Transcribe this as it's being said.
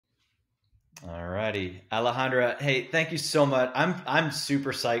All righty, Alejandra. Hey, thank you so much. I'm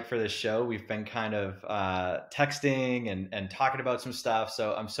super psyched for this show. We've been kind of texting and talking about some stuff,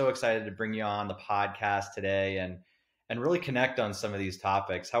 so I'm so excited to bring you on the podcast today and really connect on some of these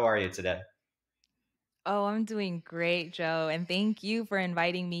topics. How are you today? Oh, I'm doing great, Joe. And thank you for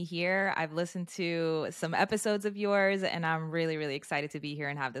inviting me here. I've listened to some episodes of yours, and I'm really, really excited to be here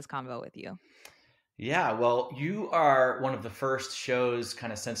and have this convo with you. Yeah, well, you are one of the first shows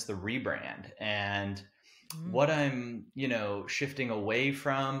kind of since the rebrand, and what Mm. I'm, shifting away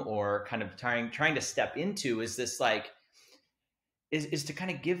from or kind of trying to step into is this like is to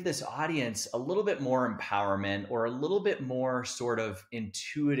kind of give this audience a little bit more empowerment or a little bit more sort of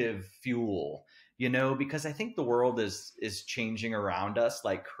intuitive fuel, because I think the world is changing around us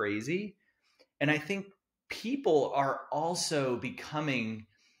like crazy. And I think people are also becoming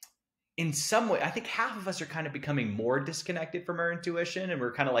in some way, I think half of us are kind of becoming more disconnected from our intuition and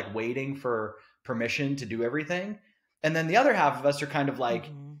we're kind of like waiting for permission to do everything. And then the other half of us are kind of like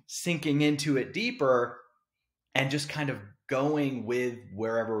Hmm. sinking into it deeper and just kind of going with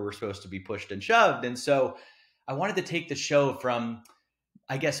wherever we're supposed to be pushed and shoved. And so I wanted to take the show from,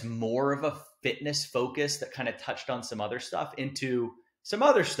 I guess, more of a fitness focus that kind of touched on some other stuff into some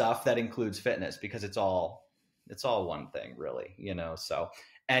other stuff that includes fitness because it's all one thing really, So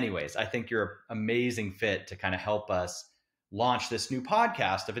anyways, I think you're an amazing fit to kind of help us launch this new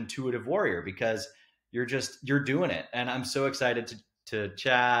podcast of Intuitive Warrior because you're doing it and I'm so excited to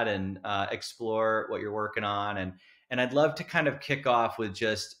chat and explore what you're working on and I'd love to kind of kick off with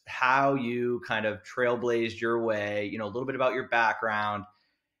just how you kind of trailblazed your way, a little bit about your background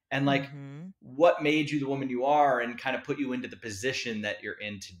and like Hmm. what made you the woman you are and kind of put you into the position that you're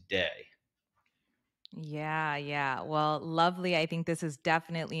in today. Yeah, yeah. Well, lovely. I think this is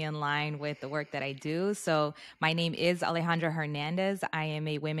definitely in line with the work that I do. So, my name is Alejandra Hernandez. I am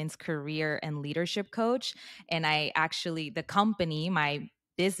a women's career and leadership coach. And the company, my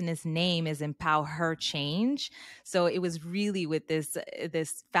business name is Empower Her Change. So it was really with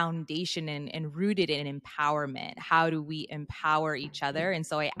this foundation and rooted in empowerment. How do we empower each other? And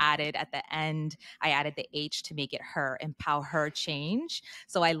so I added at the end, I added the H to make it her, Empower Her Change.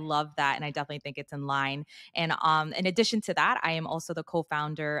 So I love that. And I definitely think it's in line. And in addition to that, I am also the co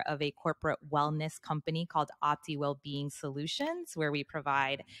founder of a corporate wellness company called Opti Wellbeing Solutions, where we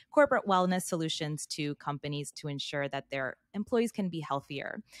provide corporate wellness solutions to companies to ensure that their employees can be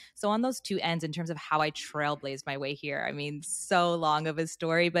healthier. So, on those two ends, in terms of how I trailblazed my way here, I mean, so long of a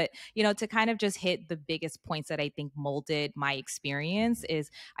story, but to kind of just hit the biggest points that I think molded my experience is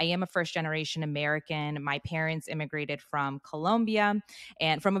I am a first generation American. My parents immigrated from Colombia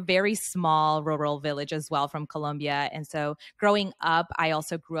and from a very small rural village as well from Colombia. And so growing up, I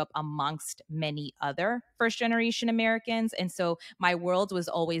also grew up amongst many other first generation Americans. And so my world was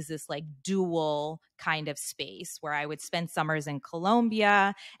always this like dual kind of space where I would spend summers in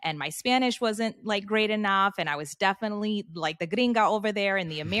Colombia and my Spanish wasn't like great enough. And I was definitely like the gringa over there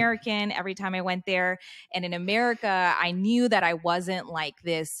and the American every time I went there. And in America, I knew that I wasn't like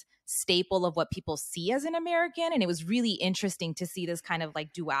this staple of what people see as an American. And it was really interesting to see this kind of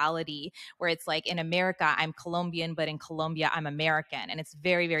like duality where it's like in America, I'm Colombian, but in Colombia, I'm American. And it's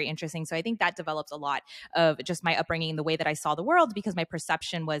very, very interesting. So I think that develops a lot of just my upbringing, the way that I saw the world, because my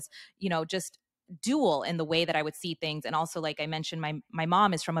perception was, just dual in the way that I would see things. And also, like I mentioned, my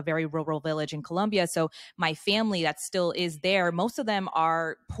mom is from a very rural village in Colombia. So my family that still is there, most of them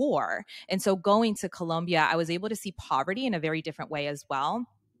are poor. And so going to Colombia, I was able to see poverty in a very different way as well.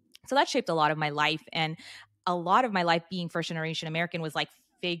 So that shaped a lot of my life. And a lot of my life being first generation American was like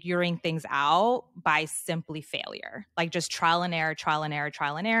figuring things out by simply failure, like just trial and error, trial and error,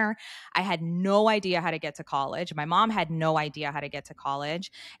 trial and error. I had no idea how to get to college. My mom had no idea how to get to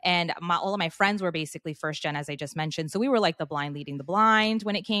college. And all of my friends were basically first gen, as I just mentioned. So we were like the blind leading the blind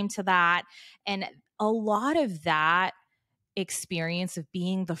when it came to that. And a lot of that experience of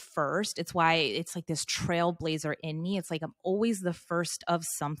being the first. It's why it's like this trailblazer in me. It's like I'm always the first of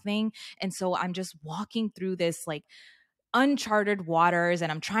something. And so I'm just walking through this like uncharted waters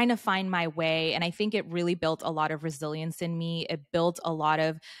and I'm trying to find my way. And I think it really built a lot of resilience in me. It built a lot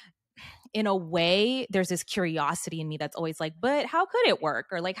of, in a way, there's this curiosity in me that's always like, but how could it work?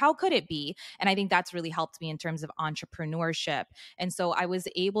 Or like, how could it be? And I think that's really helped me in terms of entrepreneurship. And so I was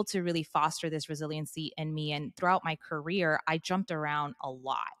able to really foster this resiliency in me. And throughout my career, I jumped around a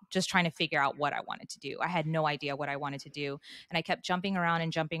lot, just trying to figure out what I wanted to do. I had no idea what I wanted to do. And I kept jumping around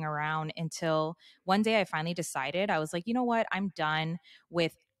until one day I finally decided, I was like, you know what? I'm done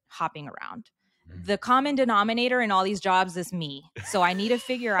with hopping around. the common denominator in all these jobs is me. So I need to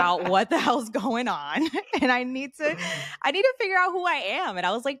figure out what the hell's going on. And I need to figure out who I am. And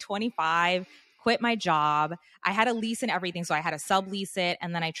I was like 25, quit my job. I had a lease and everything. So I had to sublease it.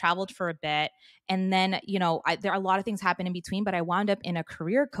 And then I traveled for a bit. And then, there are a lot of things happen in between, but I wound up in a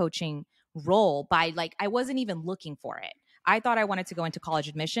career coaching role by I wasn't even looking for it. I thought I wanted to go into college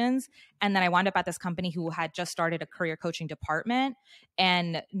admissions. And then I wound up at this company who had just started a career coaching department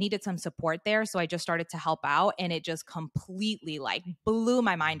and needed some support there. So I just started to help out, and it just completely blew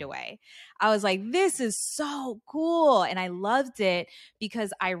my mind away. I was like, this is so cool. And I loved it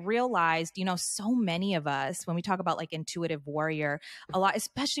because I realized, so many of us, when we talk about intuitive warrior, a lot,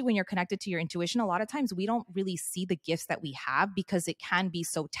 especially when you're connected to your intuition, a lot of times we don't really see the gifts that we have because it can be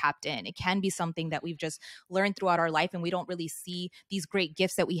so tapped in. It can be something that we've just learned throughout our life, and we don't really see these great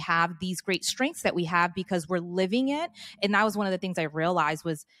gifts that we have, these great strengths that we have because we're living it. And that was one of the things I realized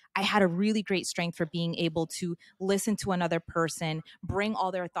was I had a really great strength for being able to listen to another person, bring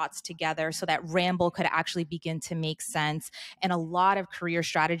all their thoughts together so that ramble could actually begin to make sense. And a lot of career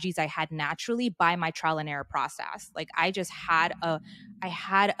strategies I had naturally by my trial and error process. I just had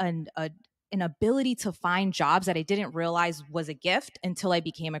an ability to find jobs that I didn't realize was a gift until I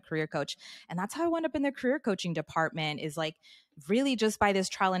became a career coach. And that's how I wound up in the career coaching department, is really just by this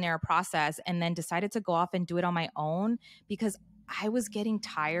trial and error process, and then decided to go off and do it on my own because I was getting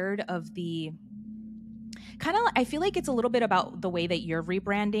tired of the I feel like it's a little bit about the way that you're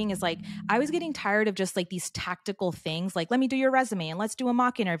rebranding is I was getting tired of just these tactical things, let me do your resume and let's do a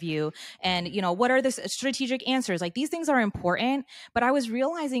mock interview. And, what are the strategic answers? These things are important, but I was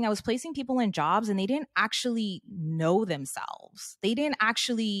realizing I was placing people in jobs and they didn't actually know themselves. They didn't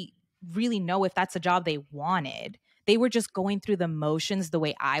actually really know if that's a job they wanted. They were just going through the motions the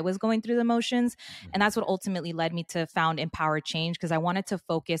way I was going through the motions. And that's what ultimately led me to found Empower Change, because I wanted to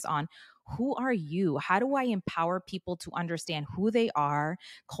focus on who are you? How do I empower people to understand who they are,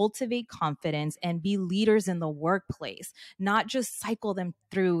 cultivate confidence, and be leaders in the workplace, not just cycle them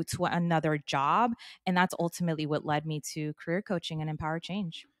through to another job? And that's ultimately what led me to career coaching and Empower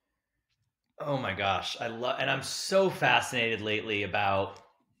Change. Oh my gosh. And I'm so fascinated lately about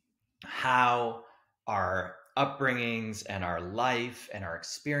how our upbringings and our life and our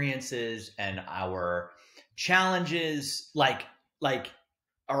experiences and our challenges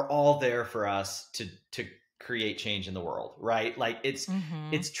are all there for us to create change in the world, right?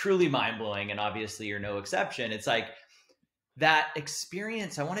 It's truly mind-blowing, and obviously you're no exception. It's that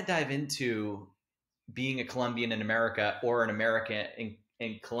experience. I want to dive into being a Colombian in America or an American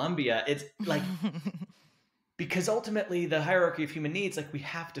in Colombia. It's because ultimately the hierarchy of human needs, we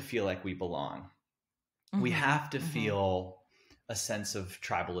have to feel like we belong. We have to feel a sense of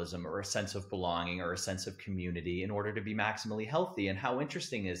tribalism or a sense of belonging or a sense of community in order to be maximally healthy. And how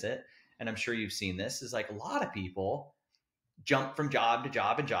interesting is it? And I'm sure you've seen this, is a lot of people jump from job to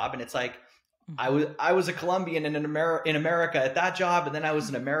job and job. And it's I was a Colombian in America at that job. And then I was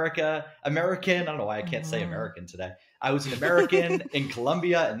an American. I don't know why I can't say American today. I was an American in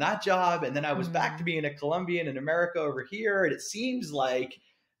Colombia in that job. And then I was back to being a Colombian in America over here. And it seems like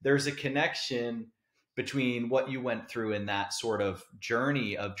there's a connection between what you went through in that sort of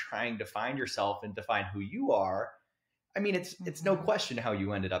journey of trying to find yourself and define who you are. I mean, it's no question how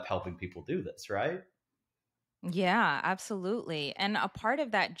you ended up helping people do this, right? Yeah, absolutely. And a part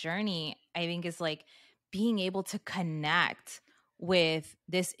of that journey, I think, is being able to connect with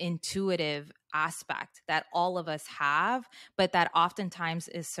this intuitive aspect that all of us have, but that oftentimes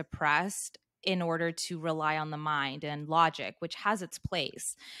is suppressed in order to rely on the mind and logic, which has its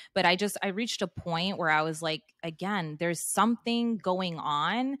place. But I reached a point where I was again, there's something going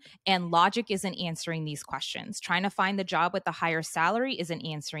on and logic isn't answering these questions. Trying to find the job with the higher salary isn't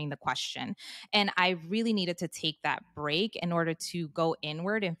answering the question. And I really needed to take that break in order to go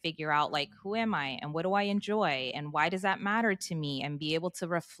inward and figure out who am I and what do I enjoy and why does that matter to me, and be able to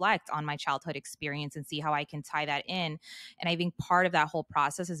reflect on my childhood experience and see how I can tie that in. And I think part of that whole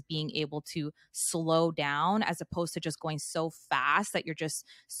process is being able to slow down as opposed to just going so fast that you're just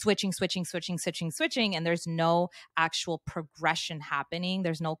switching, and there's no actual progression happening.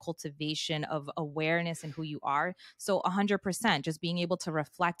 There's no cultivation of awareness in who you are. So 100% just being able to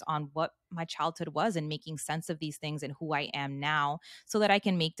reflect on what my childhood was and making sense of these things and who I am now, so that I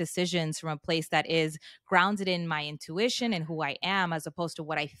can make decisions from a place that is grounded in my intuition and who I am, as opposed to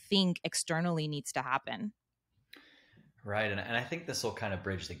what I think externally needs to happen. Right. And I think this will kind of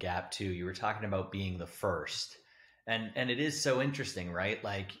bridge the gap too. You were talking about being the first. And it is so interesting, right?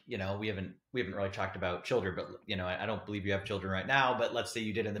 We haven't really talked about children, but I don't believe you have children right now, but let's say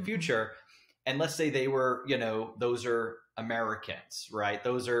you did in the future. And let's say they were, those are Americans, right?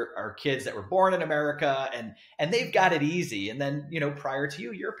 Those are kids that were born in America, and they've got it easy. And then, prior to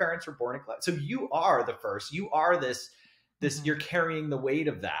you, your parents were born in Colombia. So you are the first. You are this you're carrying the weight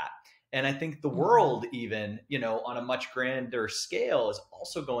of that. And I think the world, even, on a much grander scale, is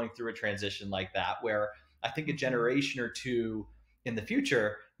also going through a transition like that, where I think a generation or two in the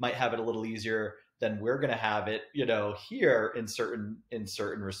future might have it a little easier than we're going to have it, here in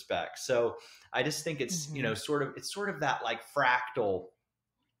certain respects. So I just think it's, sort of that like fractal,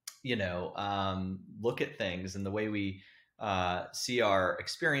 look at things and the way we see our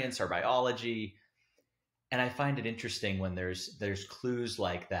experience, our biology. And I find it interesting when there's clues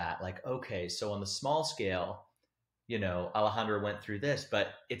like that, like, okay, so on the small scale, Alejandra went through this, but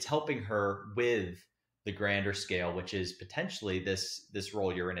it's helping her with the grander scale, which is potentially this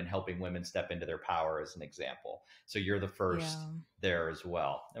role you're in helping women step into their power, as an example. So you're the first there as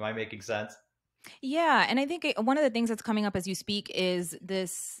well. Am I making sense? Yeah. And I think one of the things that's coming up as you speak is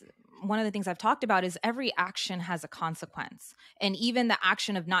one of the things I've talked about is every action has a consequence. And even the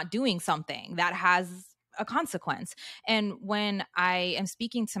action of not doing something, that has a consequence. And when I am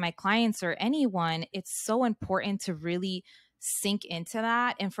speaking to my clients or anyone, it's so important to really sink into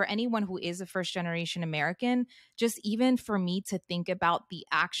that. And for anyone who is a first generation American, just even for me to think about the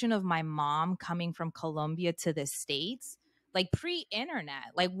action of my mom coming from Colombia to the States, like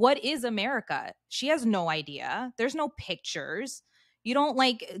pre-internet, like what is America? She has no idea. There's no pictures. You don't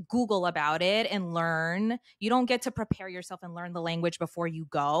like Google about it and learn. You don't get to prepare yourself and learn the language before you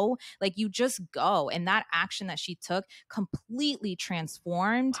go. Like you just go. And that action that she took completely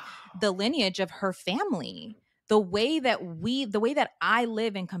transformed the lineage of her family. The way that I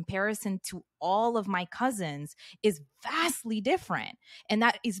live in comparison to all of my cousins is vastly different. And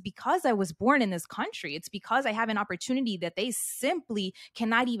that is because I was born in this country. It's because I have an opportunity that they simply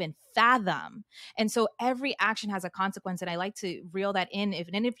cannot even fathom. And so every action has a consequence. And I like to reel that in.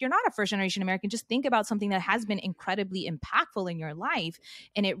 If you're not a first generation American, just think about something that has been incredibly impactful in your life.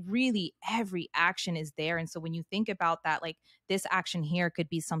 And it really, every action is there. And so when you think about that, like this action here could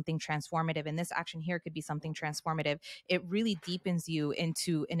be something transformative and this action here could be something transformative, it really deepens you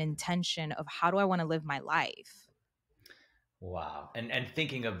into an intention of how do I want to live my life? Wow. And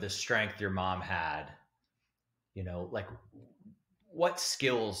thinking of the strength your mom had, like what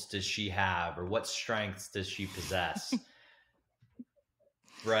skills does she have or what strengths does she possess?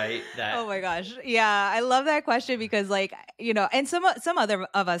 Right? Oh my gosh. Yeah, I love that question because and some other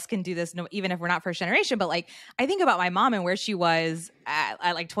of us can do this even if we're not first generation, but like I think about my mom and where she was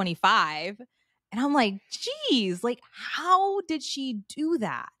at like 25 and I'm like, geez, like how did she do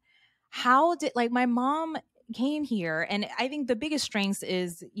that? How did like my mom came here, and I think the biggest strengths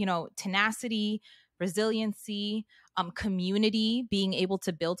is tenacity, resiliency, community, being able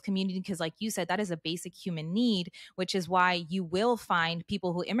to build community, because like you said, that is a basic human need, which is why you will find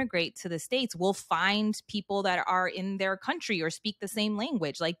people who immigrate to the States will find people that are in their country or speak the same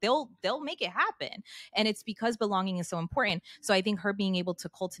language. Like they'll make it happen, and it's because belonging is so important. So I think her being able to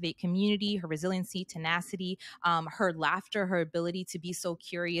cultivate community, her resiliency, tenacity, her laughter, her ability to be so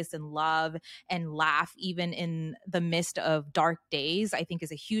curious and love and laugh even in the midst of dark days, I think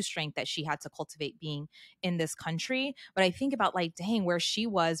is a huge strength that she had to cultivate being in this country. But I think about like, dang, where she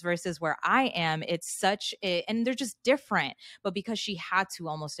was versus where I am, it's and they're just different. But because she had to,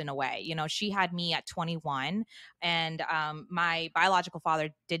 almost in a way, she had me at 21 and my biological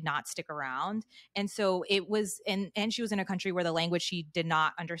father did not stick around. And so it was, and she was in a country where the language she did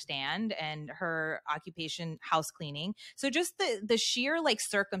not understand and her occupation, house cleaning. So just the sheer like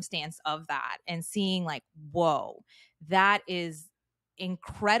circumstance of that and seeing like, whoa, that is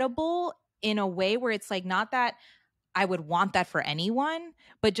incredible in a way where it's like, not that I would want that for anyone,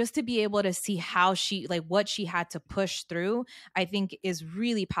 but just to be able to see how she, like what she had to push through, I think is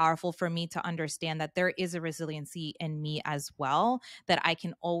really powerful for me to understand that there is a resiliency in me as well that I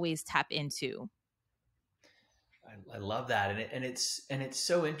can always tap into. I love that. And it's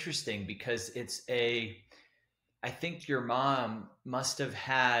so interesting because I think your mom must have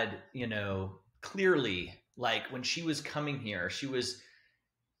had, clearly, like when she was coming here, she was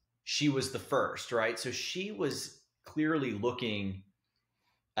the first, right? So she was clearly looking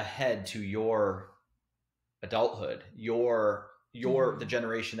ahead to your adulthood, the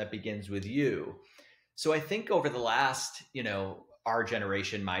generation that begins with you. So I think over the last, our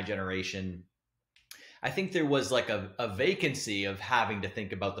generation, my generation, I think there was like a vacancy of having to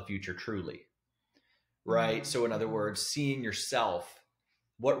think about the future truly, right? So in other words, seeing yourself,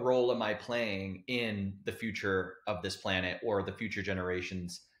 what role am I playing in the future of this planet or the future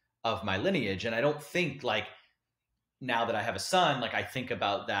generations of my lineage? And I don't think like now that I have a son, like I think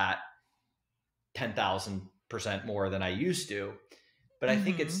about that 10,000 more than I used to. But I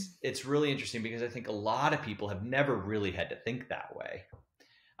think Mm-hmm. it's really interesting because I think a lot of people have never really had to think that way.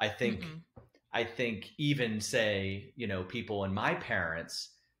 I think Mm-mm. I think even say, people and my parents,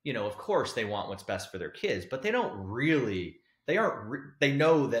 of course they want what's best for their kids, but they know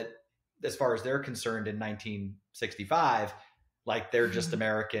that as far as they're concerned in 1965, like they're just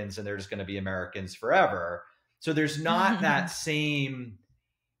Americans and they're just going to be Americans forever. So there's not that same,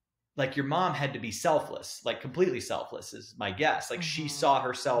 like your mom had to be selfless, like completely selfless is my guess. Like she Mm-hmm. saw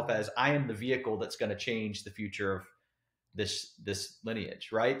herself as, I am the vehicle that's going to change the future of this lineage,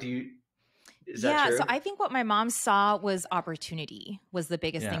 right? Is that Yeah, so true? I think what my mom saw was opportunity was the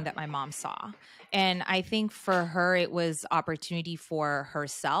biggest Yeah. thing that my mom saw. And I think for her it was opportunity for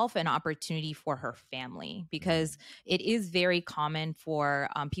herself and opportunity for her family because it is very common for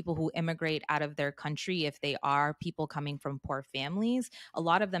people who immigrate out of their country, if they are people coming from poor families, a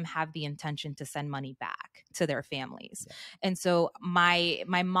lot of them have the intention to send money back to their families. Yeah. And so my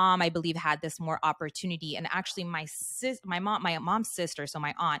mom, I believe, had this more opportunity. And actually my mom's sister, so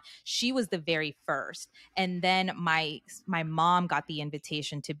my aunt, she was the very first. And then my mom got the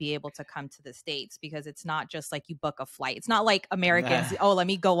invitation to be able to come to the States because it's not just like you book a flight. It's not like Americans, oh, let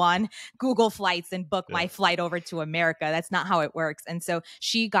me go on Google Flights and book Yeah. my flight over to America. That's not how it works. And so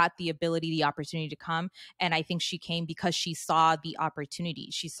she got the ability, the opportunity to come. And I think she came because she saw the opportunity.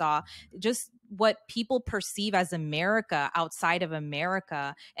 She saw just what people perceive as America outside of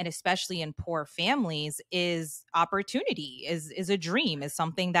America, and especially in poor families, is opportunity, is a dream, is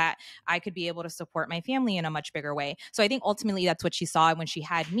something that I could be able to support my family in a much bigger way. So I think ultimately that's what she saw when she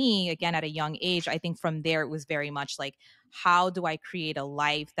had me again at a young age. I think from there it was very much like, how do I create a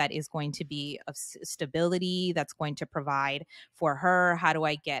life that is going to be of stability, that's going to provide for her? How do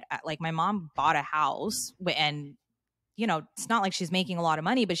I get like my mom bought a house and it's not like she's making a lot of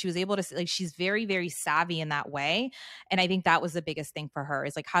money, but she was able to, like, she's very, very savvy in that way. And I think that was the biggest thing for her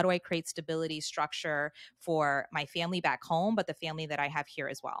is like, how do I create stability, structure for my family back home, but the family that I have here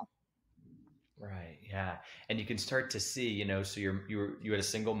as well? Right. Yeah. And you can start to see, so you had a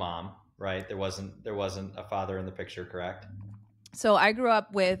single mom, right? There wasn't a father in the picture, correct? So I grew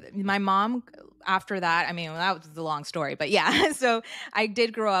up with my mom after that. I mean, that was a long story, but yeah. So I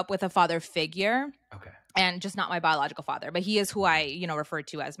did grow up with a father figure, Okay. and just not my biological father, but he is who I, refer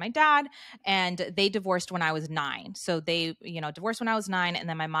to as my dad. And they divorced when I was 9. So they, divorced when I was 9. And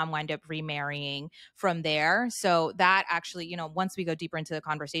then my mom wound up remarrying from there. So that actually, once we go deeper into the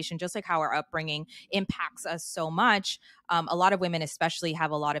conversation, just like how our upbringing impacts us so much, a lot of women especially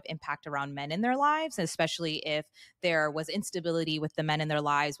have a lot of impact around men in their lives, especially if there was instability with the men in their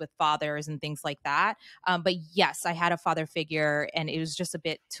lives, with fathers and things like that. But yes, I had a father figure, and it was just a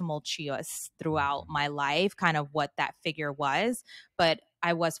bit tumultuous throughout my life, kind of what that figure was. But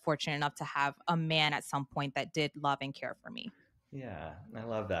I was fortunate enough to have a man at some point that did love and care for me. Yeah, I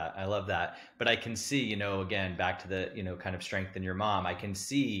love that. I love that. But I can see, again, back to the, kind of strength in your mom. I can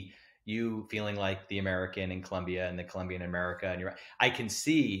see you feeling like the American in Colombia and the Colombian in America. And I can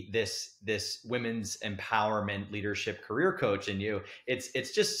see this women's empowerment leadership career coach in you.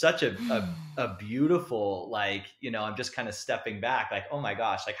 It's just such a beautiful, like, I'm just kind of stepping back, like, oh my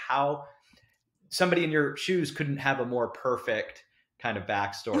gosh, like how somebody in your shoes couldn't have a more perfect kind of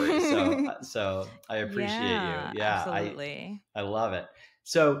backstory. So I appreciate you. Yeah, Yeah, absolutely. I love it.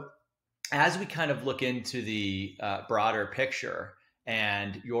 So as we kind of look into the broader picture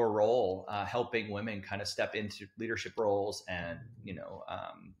and your role helping women kind of step into leadership roles and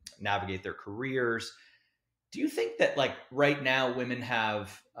navigate their careers, do you think that like right now women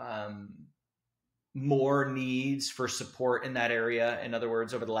have more needs for support in that area? In other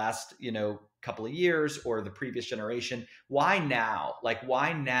words, over the last couple of years or the previous generation, why now? Like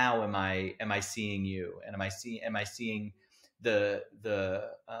why now am I seeing you, and am I seeing the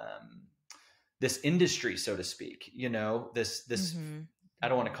this industry, so to speak, this Hmm. I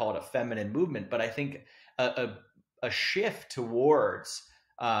don't want to call it a feminine movement, but I think a shift towards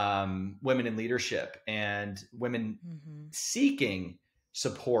women in leadership and women Hmm. seeking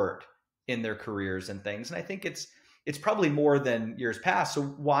support in their careers and things. And I think it's probably more than years past. So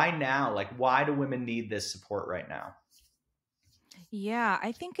why now? Like, why do women need this support right now? Yeah,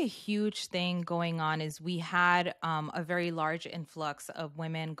 I think a huge thing going on is we had a very large influx of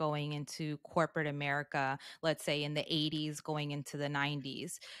women going into corporate America, let's say in the 80s, going into the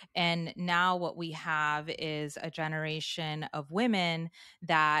 90s. And now what we have is a generation of women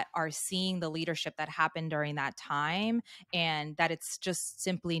that are seeing the leadership that happened during that time, and that it's just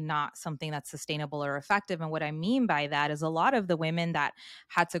simply not something that's sustainable or effective. And what I mean by that is a lot of the women that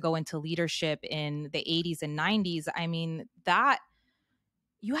had to go into leadership in the 80s and 90s, I mean, that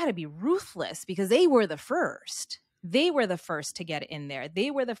you had to be ruthless because they were the first. They were the first to get in there.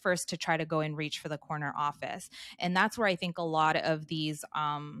 They were the first to try to go and reach for the corner office. And that's where I think a lot of these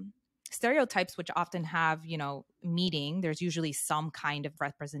stereotypes, which often have, meaning, there's usually some kind of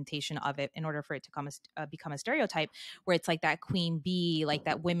representation of it in order for it to become a stereotype, where it's like that queen bee, like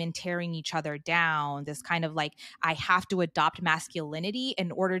that women tearing each other down, this kind of like, I have to adopt masculinity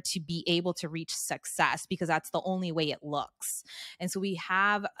in order to be able to reach success because that's the only way it looks. And so we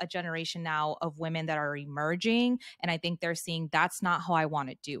have a generation now of women that are emerging, and I think they're seeing that's not how I want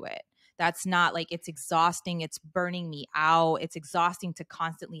to do it. That's not, like, it's exhausting. It's burning me out. It's exhausting to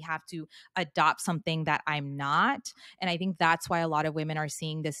constantly have to adopt something that I'm not. And I think that's why a lot of women are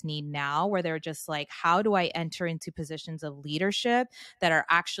seeing this need now, where they're just like, how do I enter into positions of leadership that are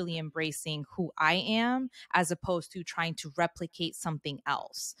actually embracing who I am, as opposed to trying to replicate something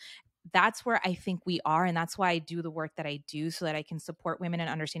else? That's where I think we are. And that's why I do the work that I do, so that I can support women in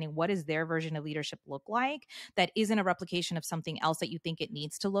understanding what does their version of leadership look like that isn't a replication of something else that you think it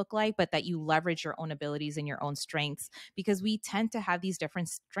needs to look like, but that you leverage your own abilities and your own strengths, because we tend to have these different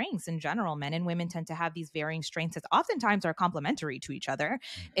strengths in general. Men and women tend to have these varying strengths that oftentimes are complementary to each other.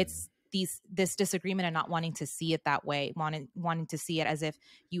 It's this disagreement and not wanting to see it that way, wanting to see it as if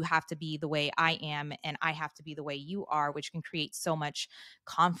you have to be the way I am and I have to be the way you are, which can create so much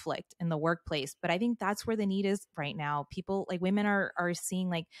conflict in the workplace. But I think that's where the need is right now. People, like women, are seeing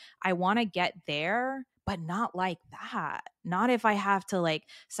like, I want to get there, but not like that. Not if I have to like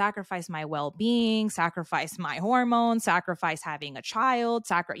sacrifice my well-being, sacrifice my hormones, sacrifice having a child,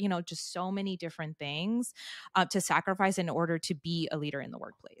 just so many different things to sacrifice in order to be a leader in the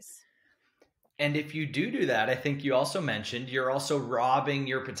workplace. And if you do that, I think you also mentioned you're also robbing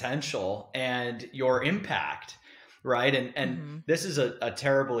your potential and your impact, right? And this is a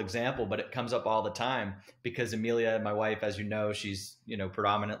terrible example, but it comes up all the time because Amelia, my wife, as you know, she's,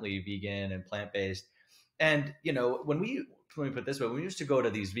 predominantly vegan and plant-based. And, when we put it this way, we used to go to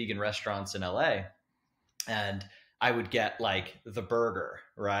these vegan restaurants in LA, and I would get like the burger,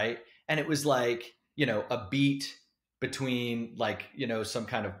 right? And it was like, a beet between like, some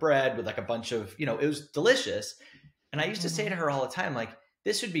kind of bread with like a bunch of, it was delicious. And I used to say to her all the time, like,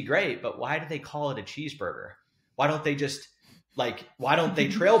 this would be great, but why do they call it a cheeseburger? Why don't they just why don't they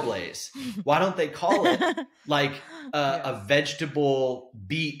trailblaze? Why don't they call it like a vegetable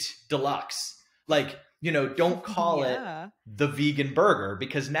beet deluxe? Like, don't call it the vegan burger,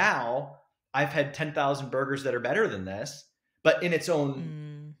 because now I've had 10,000 burgers that are better than this, but in its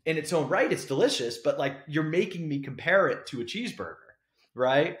own right, it's delicious, but like you're making me compare it to a cheeseburger,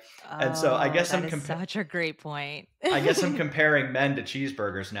 right? And so I guess such a great point. I guess I'm comparing men to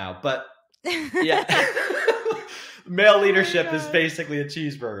cheeseburgers now, but yeah. Male leadership is basically a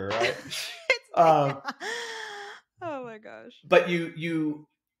cheeseburger, right? Oh my gosh. But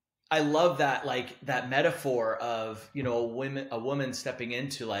I love that, like that metaphor of, a woman stepping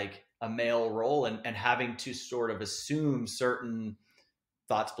into like a male role and having to sort of assume certain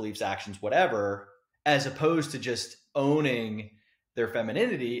thoughts, beliefs, actions, whatever, as opposed to just owning their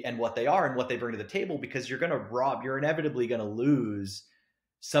femininity and what they are and what they bring to the table, because you're inevitably going to lose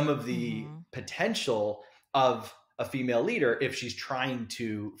some of the potential of a female leader if she's trying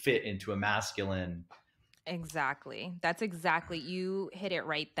to fit into a masculine. Exactly. That's exactly, you hit it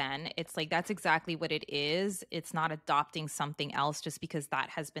right then. It's like, that's exactly what it is. It's not adopting something else just because that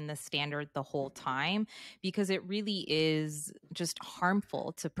has been the standard the whole time, because it really is just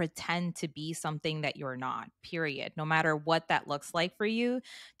harmful to pretend to be something that you're not, period. No matter what that looks like for you,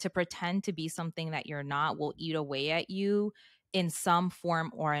 to pretend to be something that you're not will eat away at you in some form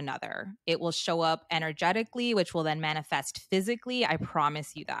or another. It will show up energetically, which will then manifest physically. I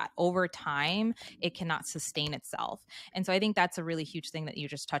promise you that. Over time, it cannot sustain itself. And so I think that's a really huge thing that you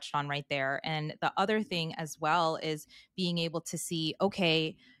just touched on right there. And the other thing as well is being able to see,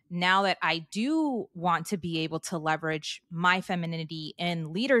 okay, now that I do want to be able to leverage my femininity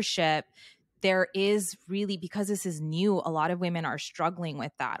in leadership, there is really, because this is new, a lot of women are struggling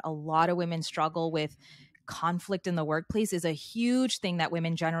with that. A lot of women struggle with conflict in the workplace. Is a huge thing that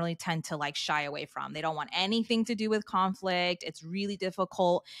women generally tend to like shy away from. They don't want anything to do with conflict. It's really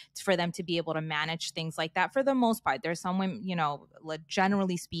difficult for them to be able to manage things like that for the most part. There's some women,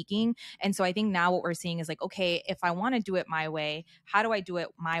 generally speaking. And so I think now what we're seeing is like, okay, if I want to do it my way, how do I do it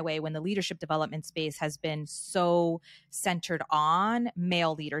my way when the leadership development space has been so centered on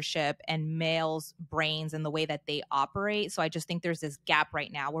male leadership and males' brains and the way that they operate? So I just think there's this gap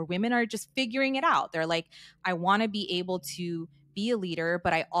right now where women are just figuring it out. They're like, I want to be able to be a leader,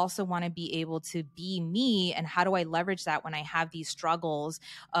 but I also want to be able to be me. And how do I leverage that when I have these struggles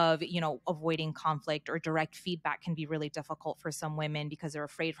of, avoiding conflict, or direct feedback can be really difficult for some women because they're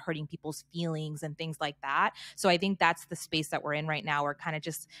afraid of hurting people's feelings and things like that. So I think that's the space that we're in right now.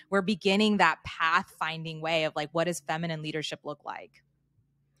 We're beginning that path finding way of like, what does feminine leadership look like?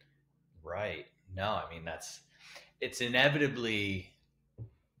 Right. No, I mean, it's inevitably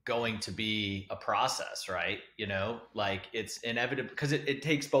going to be a process, right? Like it's inevitable because it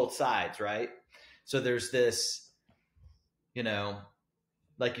takes both sides, right? So there's this,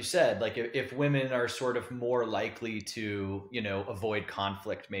 like you said, like if women are sort of more likely to, avoid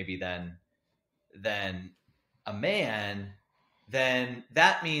conflict maybe than a man, then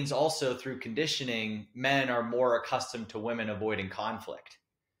that means also through conditioning, men are more accustomed to women avoiding conflict.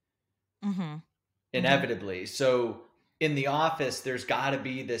 Mm-hmm. Inevitably. So in the office, there's got to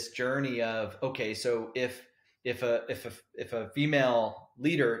be this journey of, okay, so if a female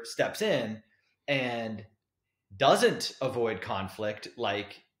leader steps in and doesn't avoid conflict,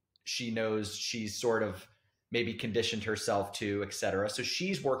 like she knows she's sort of maybe conditioned herself to, etc. So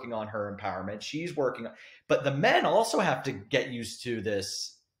she's working on her empowerment. But the men also have to get used to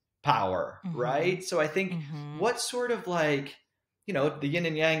this power, Mm-hmm. right? So I think Mm-hmm. what sort of like, the yin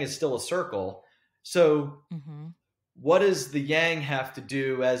and yang is still a circle. So Mm-hmm. what does the yang have to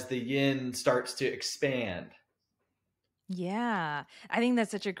do as the yin starts to expand? Yeah, I think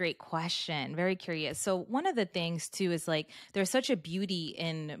that's such a great question. Very curious. So, one of the things too is like there's such a beauty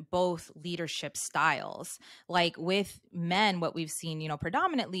in both leadership styles. Like with men, what we've seen,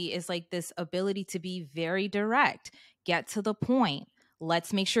 predominantly is like this ability to be very direct, get to the point.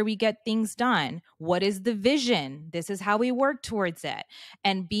 Let's make sure we get things done. What is the vision? This is how we work towards it.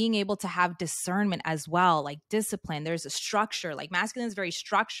 And being able to have discernment as well, like discipline. There's a structure, like masculine is very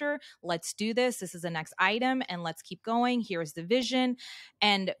structured. Let's do this. This is the next item and let's keep going. Here's the vision.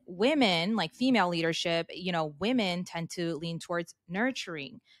 And women, like female leadership, women tend to lean towards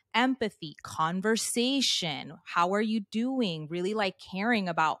nurturing, empathy, conversation. How are you doing? Really like caring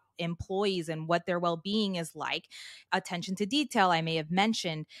about employees and what their well-being is like. Attention to detail, I may have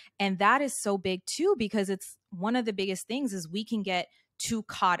mentioned. And that is so big too, because it's one of the biggest things is we can get too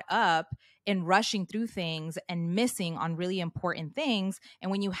caught up in rushing through things and missing on really important things.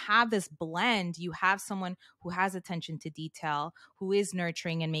 And when you have this blend, you have someone who has attention to detail, who is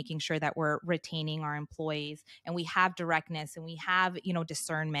nurturing and making sure that we're retaining our employees, and we have directness and we have,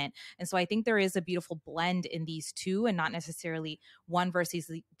 discernment. And so I think there is a beautiful blend in these two and not necessarily one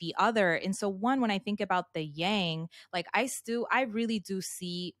versus the other. And so when I think about the yang, like I really do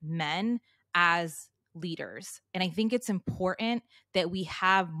see men as leaders. And I think it's important that we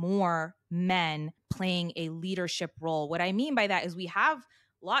have more men playing a leadership role. What I mean by that is we have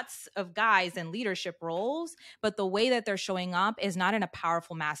lots of guys in leadership roles, but the way that they're showing up is not in a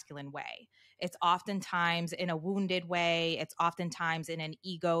powerful masculine way. It's oftentimes in a wounded way. It's oftentimes in an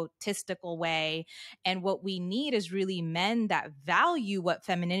egotistical way. And what we need is really men that value what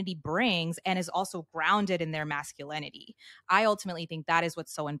femininity brings and is also grounded in their masculinity. I ultimately think that is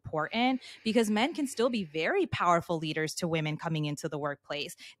what's so important, because men can still be very powerful leaders to women coming into the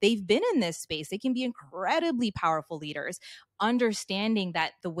workplace. They've been in this space. They can be incredibly powerful leaders, understanding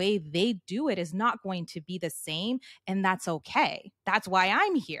that the way they do it is not going to be the same, and that's okay. That's why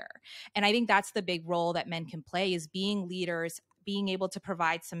I'm here. And I think that's the big role that men can play, is being leaders, being able to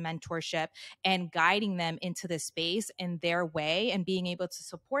provide some mentorship and guiding them into the space in their way, and being able to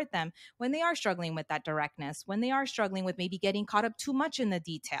support them when they are struggling with that directness, when they are struggling with maybe getting caught up too much in the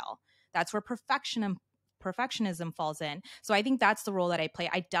detail. That's where perfectionism falls in. So I think that's the role that I play.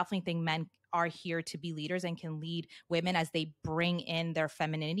 I definitely think men are here to be leaders and can lead women as they bring in their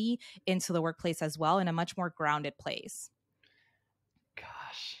femininity into the workplace as well, in a much more grounded place.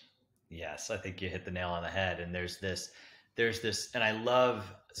 Gosh, yes, I think you hit the nail on the head. And there's this, and I love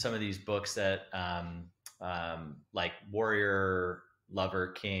some of these books that, like Warrior, Lover,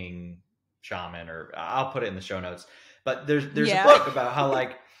 King, Shaman, or I'll put it in the show notes. But there's a book about how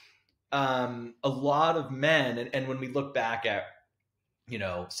like a lot of men, and when we look back at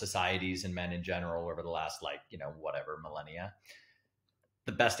societies and men in general over the last whatever millennia,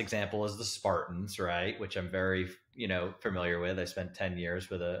 the best example is the Spartans, right? Which I'm very familiar with. I spent 10 years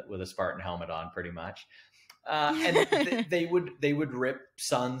with a Spartan helmet on, pretty much. And they would rip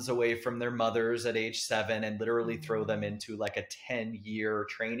sons away from their mothers at age 7 and literally throw them into like a 10-year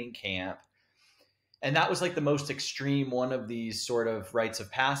training camp. And that was like the most extreme one of these sort of rites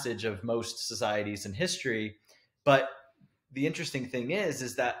of passage of most societies in history. But the interesting thing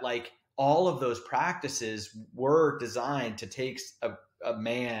is that like all of those practices were designed to take a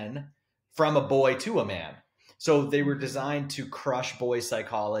man from a boy to a man. So they were designed to crush boy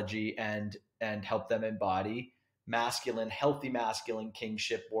psychology and help them embody masculine, healthy masculine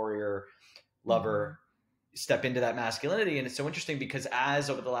kingship, warrior, Mm-hmm. lover, step into that masculinity. And it's so interesting because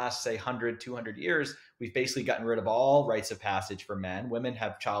as over the last, say, 100, 200 years, we've basically gotten rid of all rites of passage for men. Women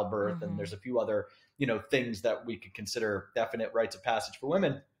have childbirth, and Mm-hmm. there's a few other, things that we could consider definite rites of passage for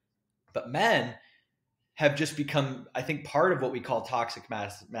women. But men have just become, I think, part of what we call toxic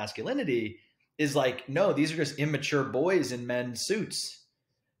masculinity is like, no, these are just immature boys in men's suits.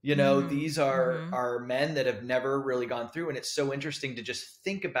 Mm-hmm. These are Mm-hmm. are men that have never really gone through. And it's so interesting to just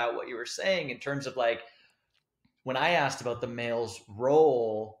think about what you were saying in terms of like, when I asked about the male's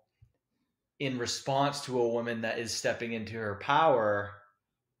role in response to a woman that is stepping into her power,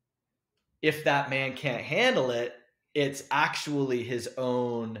 if that man can't handle it, it's actually his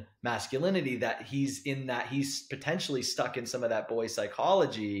own masculinity that he's in, that he's potentially stuck in some of that boy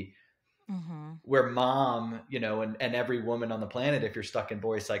psychology Mm-hmm. where mom, and every woman on the planet, if you're stuck in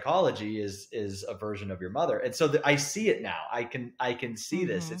boy psychology, is a version of your mother. And so I see it now. I can see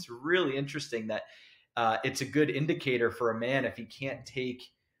this. Mm-hmm. It's really interesting that it's a good indicator for a man if he can't take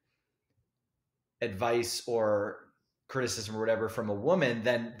advice or criticism or whatever from a woman,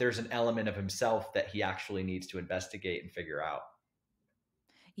 then there's an element of himself that he actually needs to investigate and figure out.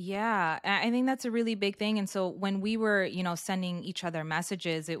 Yeah, I think that's a really big thing. And so when we were, sending each other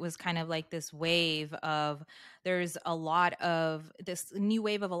messages, it was kind of like this wave of there's a lot of this new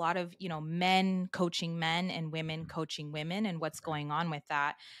wave of a lot of, men coaching men and women coaching women and what's going on with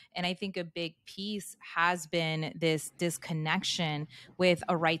that. And I think a big piece has been this disconnection with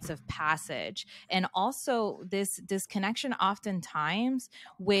a rites of passage, and also this disconnection oftentimes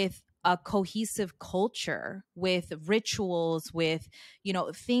with a cohesive culture, with rituals, with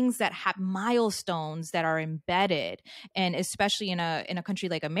things that have milestones that are embedded. And especially in a country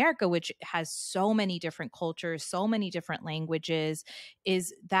like America, which has so many different cultures, so many different languages,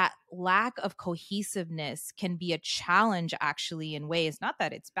 is that lack of cohesiveness can be a challenge, actually, in ways, not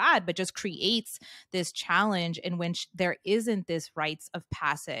that it's bad, but just creates this challenge in which there isn't this rites of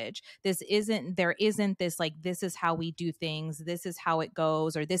passage. There isn't this like, this is how we do things, this is how it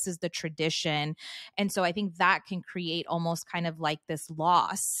goes, or this is the tradition. And so I think that can create almost kind of like this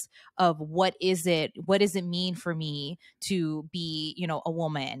loss of what does it mean for me to be, a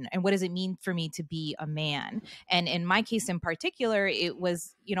woman, and what does it mean for me to be a man. And in my case in particular, it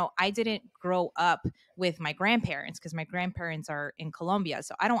was, I didn't grow up with my grandparents because my grandparents are in Colombia.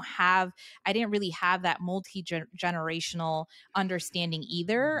 So I didn't really have that multi-generational understanding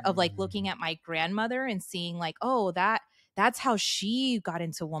either, of like looking at my grandmother and seeing like, oh, that's how she got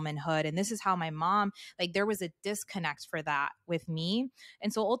into womanhood, and this is how my mom, like, there was a disconnect for that with me.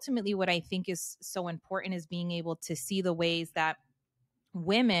 And so ultimately what I think is so important is being able to see the ways that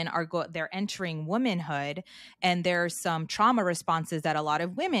women they're entering womanhood, and there's some trauma responses that a lot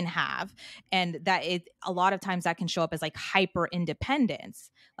of women have, and that it a lot of times that can show up as like hyper independence,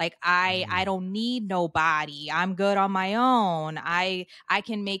 like I don't need nobody, I'm good on my own, I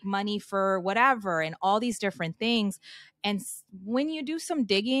can make money for whatever, and all these different things. And when you do some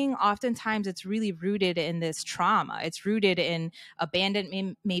digging, oftentimes it's really rooted in this trauma. It's rooted in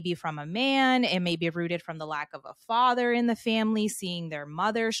abandonment, maybe from a man. It may be rooted from the lack of a father in the family, seeing their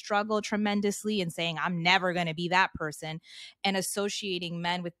mother struggle tremendously and saying, I'm never going to be that person, and associating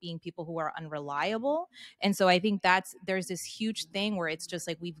men with being people who are unreliable. And so I think there's this huge thing where it's just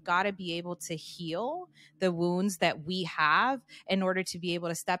like, we've got to be able to heal the wounds that we have in order to be able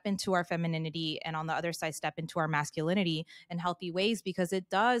to step into our femininity, and on the other side, step into our masculinity in healthy ways, because it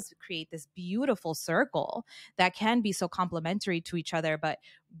does create this beautiful circle that can be so complementary to each other, but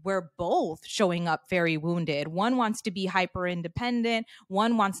we're both showing up very wounded. One wants to be hyper independent,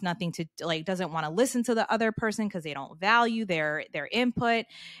 one wants nothing to, like, doesn't want to listen to the other person because they don't value their input.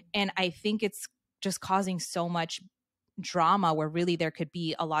 And I think it's just causing so much drama where really there could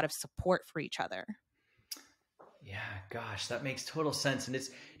be a lot of support for each other. Yeah, gosh, that makes total sense. And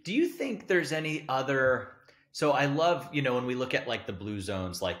do you think there's any other, so I love, when we look at like the blue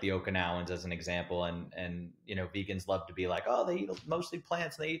zones, like the Okinawans as an example, and vegans love to be like, oh, they eat mostly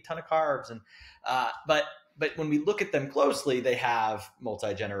plants and they eat a ton of carbs. And, but when we look at them closely, they have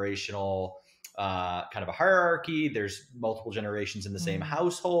multi-generational kind of a hierarchy. There's multiple generations in the same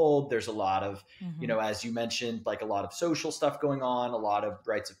household. There's a lot of, as you mentioned, like a lot of social stuff going on, a lot of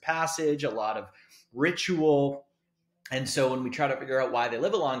rites of passage, a lot of ritual. And so when we try to figure out why they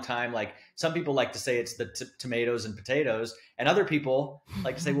live a long time, like some people like to say it's the tomatoes and potatoes, and other people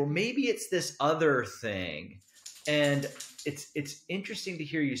like to say, well, maybe it's this other thing. And it's interesting to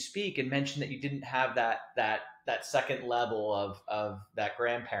hear you speak and mention that you didn't have that second level of that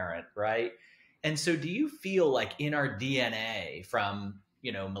grandparent, right? And so do you feel like in our DNA from,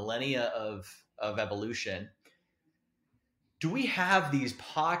 millennia of evolution, do we have these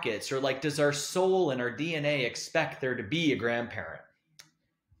pockets, or like does our soul and our DNA expect there to be a grandparent?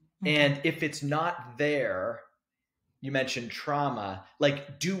 Mm-hmm. And if it's not there, you mentioned trauma,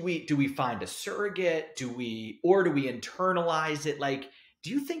 like do we find a surrogate? Do we internalize it? Like, do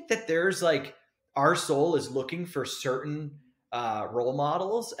you think that there's like our soul is looking for certain role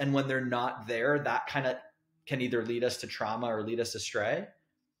models, and when they're not there, that kind of can either lead us to trauma or lead us astray?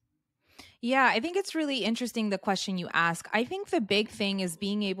 Yeah, I think it's really interesting the question you ask. I think the big thing is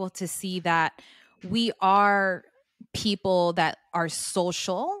being able to see that we are people that are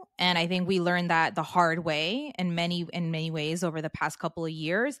social, and I think we learned that the hard way in many ways over the past couple of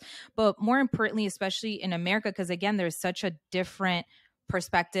years. But more importantly, especially in America, because again, there's such a different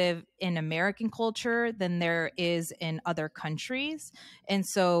perspective in American culture than there is in other countries. And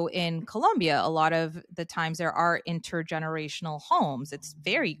so in Colombia, a lot of the times there are intergenerational homes. It's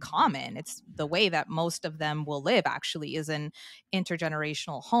very common. It's the way that most of them will live, actually, is in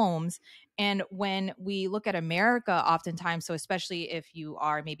intergenerational homes. And when we look at America, oftentimes, so especially if you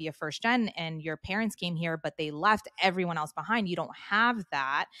are maybe a first gen and your parents came here, but they left everyone else behind, you don't have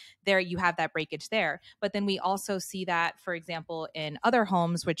that. There, you have that breakage there. But then we also see that, for example, in other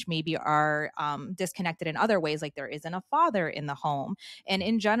homes, which maybe are disconnected in other ways, like there isn't a father in the home. And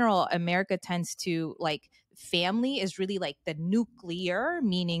in general, America tends to like family is really like the nuclear,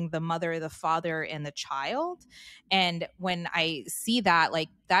 meaning the mother, the father, and the child. And when I see that, like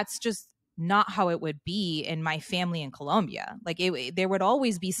that's just not how it would be in my family in Colombia. Like there would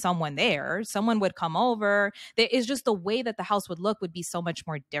always be someone there. Someone would come over. There is just the way that the house would look would be so much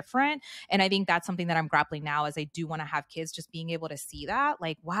more different. And I think that's something that I'm grappling now as I do want to have kids, just being able to see that.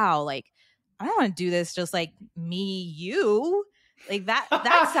 Like, wow, like I don't want to do this just like me, you. Like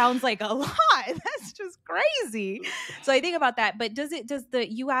that sounds like a lot. That's just crazy. So I think about that. But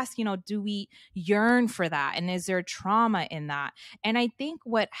you ask, do we yearn for that? And is there trauma in that? And I think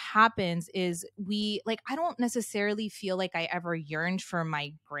what happens is I don't necessarily feel like I ever yearned for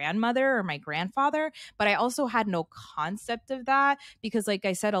my grandmother or my grandfather, but I also had no concept of that because, like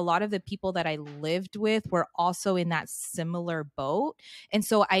I said, a lot of the people that I lived with were also in that similar boat. And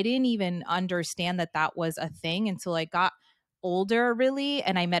so I didn't even understand that that was a thing until I got older, really,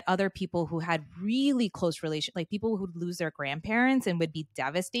 and I met other people who had really close relations, like people who'd lose their grandparents and would be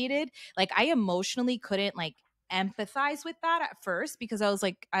devastated. Like I emotionally couldn't like empathize with that at first because I was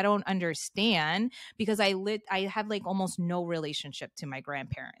like, I don't understand, because I have like almost no relationship to my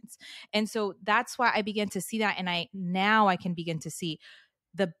grandparents. And so that's why I began to see that, and I can begin to see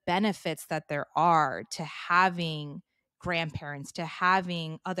the benefits that there are to having grandparents, to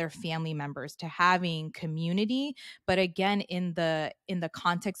having other family members, to having community. But again, in the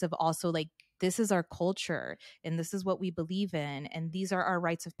context of also like, this is our culture and this is what we believe in and these are our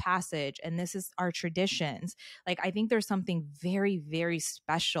rites of passage and this is our traditions. Like I think there's something very, very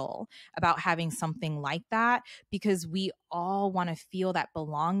special about having something like that, because we all want to feel that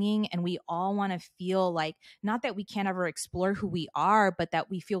belonging, and we all want to feel like, not that we can't ever explore who we are, but that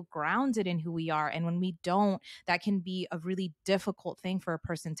we feel grounded in who we are. And when we don't, that can be a really difficult thing for a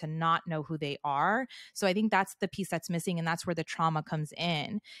person to not know who they are. So I think that's the piece that's missing. And that's where the trauma comes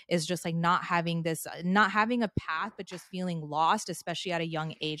in, is just like not having a path, but just feeling lost, especially at a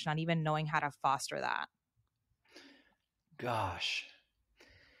young age, not even knowing how to foster that. Gosh.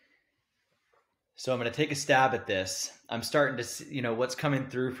 So I'm going to take a stab at this. I'm starting to see, what's coming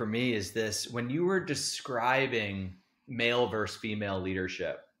through for me is this: when you were describing male versus female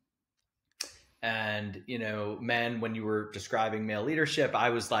leadership, and, men, when you were describing male leadership, I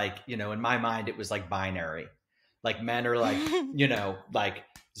was like, in my mind, it was like binary. Like men are like, like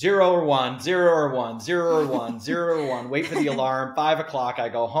 0 or 1, 0 or 1, 0 or 1, 0 or 1, wait for the alarm, 5 o'clock, I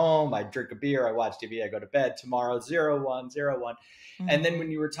go home, I drink a beer, I watch TV, I go to bed, tomorrow, 0, 1, 0, 1. And then when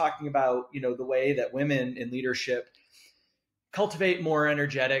you were talking about, the way that women in leadership cultivate more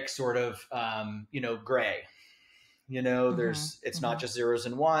energetic sort of, gray, it's not just zeros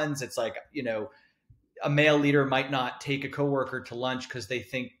and ones. It's like, a male leader might not take a coworker to lunch because they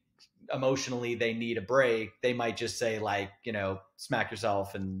think emotionally they need a break. They might just say like, smack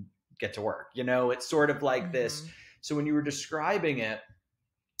yourself and get to work. It's sort of like this. So when you were describing it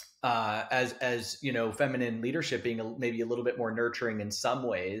as feminine leadership being maybe a little bit more nurturing in some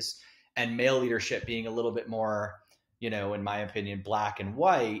ways, and male leadership being a little bit more, in my opinion, black and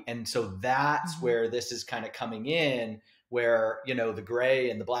white. And so that's where this is kind of coming in, where, the gray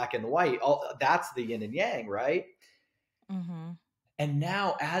and the black and the white, that's the yin and yang, right? And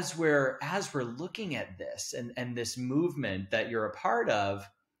now as we're looking at this and this movement that you're a part of,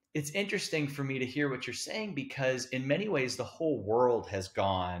 it's interesting for me to hear what you're saying, because in many ways the whole world has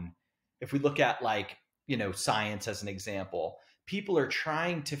gone, if we look at like, science as an example, people are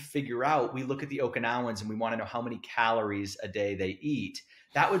trying to figure out, we look at the Okinawans and we want to know how many calories a day they eat.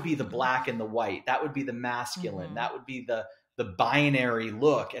 That would be the black and the white. That would be the masculine. Mm-hmm. That would be the binary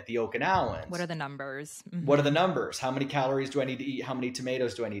look at the Okinawans. What are the numbers? Mm-hmm. What are the numbers? How many calories do I need to eat? How many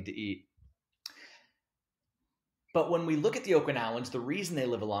tomatoes do I need to eat? But when we look at the Okinawans, the reason they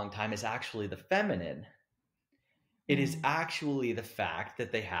live a long time is actually the feminine. It is actually the fact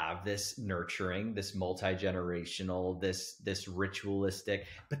that they have this nurturing, this multi-generational, this ritualistic,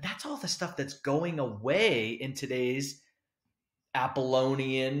 but that's all the stuff that's going away in today's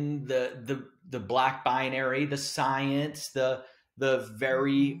Apollonian, the black binary, the science, the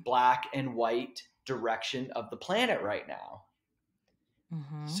very black and white direction of the planet right now.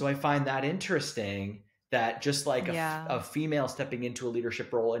 Mm-hmm. So I find that interesting, that just like a female stepping into a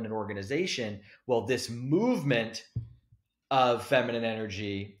leadership role in an organization, well, this movement of feminine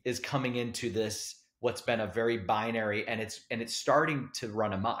energy is coming into this, what's been a very binary, and it's starting to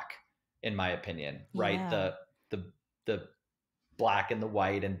run amok, in my opinion, right? Yeah. The black and the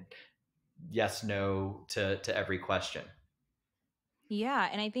white, and yes, no to every question. Yeah.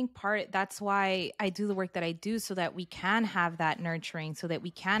 And I think that's why I do the work that I do, so that we can have that nurturing, so that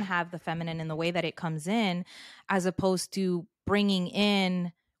we can have the feminine in the way that it comes in, as opposed to bringing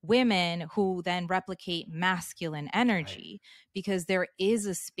in women who then replicate masculine energy, right? Because there is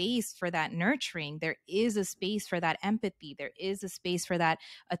a space for that nurturing. There is a space for that empathy. There is a space for that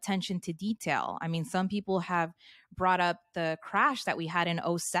attention to detail. I mean, some people have brought up the crash that we had in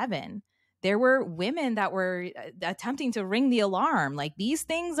 2007. There were women that were attempting to ring the alarm. Like, these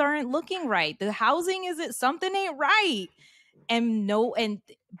things aren't looking right. The housing something ain't right.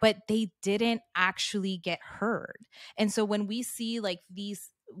 But they didn't actually get heard. And so when we see like these,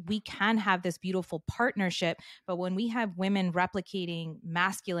 we can have this beautiful partnership, but when we have women replicating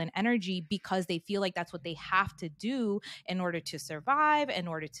masculine energy because they feel like that's what they have to do in order to survive, in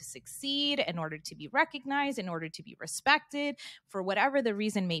order to succeed, in order to be recognized, in order to be respected, for whatever the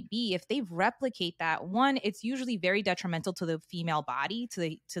reason may be, if they replicate that, one, it's usually very detrimental to the female body,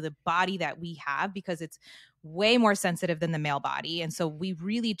 to the body that we have, because it's way more sensitive than the male body. And so we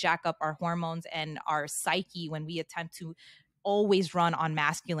really jack up our hormones and our psyche when we attempt to always run on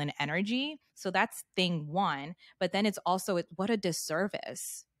masculine energy. So that's thing one. But then it's also, what a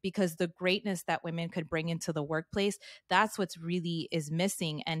disservice, because the greatness that women could bring into the workplace, that's what's really is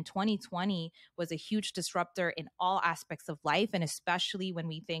missing. And 2020 was a huge disruptor in all aspects of life. And especially when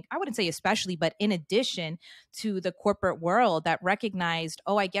we think, I wouldn't say especially, but in addition to the corporate world that recognized,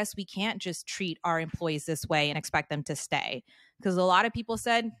 oh, I guess we can't just treat our employees this way and expect them to stay. Because a lot of people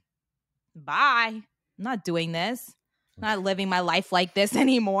said, bye, I'm not doing this. Not living my life like this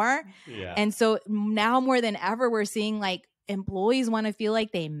anymore. Yeah. And so now more than ever, we're seeing like employees want to feel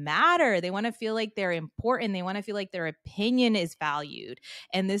like they matter. They want to feel like they're important. They want to feel like their opinion is valued.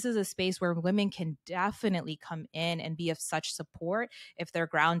 And this is a space where women can definitely come in and be of such support if they're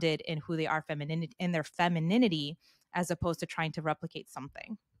grounded in who they are, in their femininity, as opposed to trying to replicate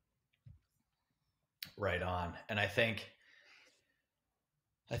something. Right on. And I think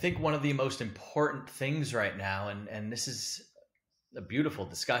one of the most important things right now, and this is a beautiful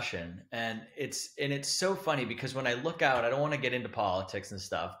discussion, and it's so funny, because when I look out, I don't want to get into politics and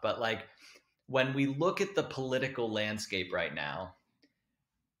stuff, but like when we look at the political landscape right now,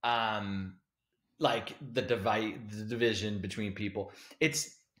 like the division between people,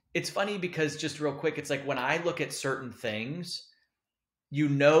 it's funny, because just real quick, it's like when I look at certain things,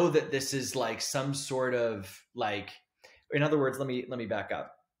 that this is like some sort of like, in other words, let me back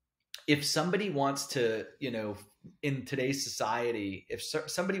up. If somebody wants to, in today's society, if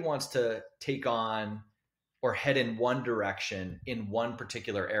somebody wants to take on or head in one direction in one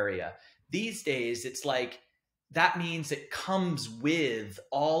particular area, these days it's like that means it comes with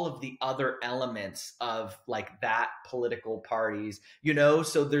all of the other elements of like that political parties,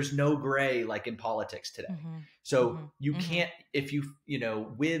 so there's no gray like in politics today. Mm-hmm. So mm-hmm. you can't, if you,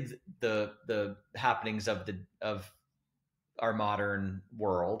 with the happenings of our modern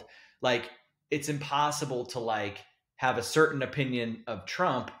world, like it's impossible to like have a certain opinion of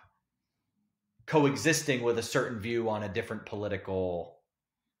Trump coexisting with a certain view on a different political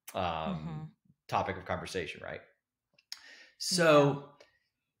topic of conversation, right? So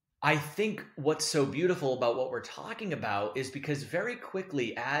I think what's so beautiful about what we're talking about is because very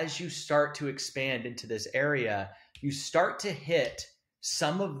quickly, as you start to expand into this area, you start to hit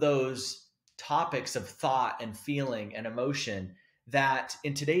some of those topics of thought and feeling and emotion that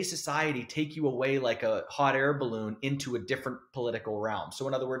in today's society take you away like a hot air balloon into a different political realm. So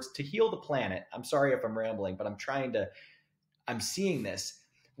in other words, to heal the planet, I'm sorry if I'm rambling, but I'm seeing this.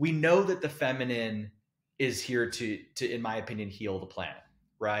 We know that the feminine is here to in my opinion, heal the planet,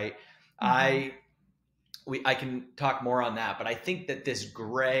 right? Mm-hmm. I can talk more on that, but I think that this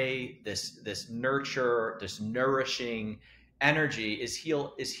gray, this nurture, this nourishing energy is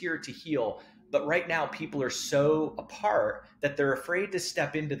here to heal. But right now, people are so apart that they're afraid to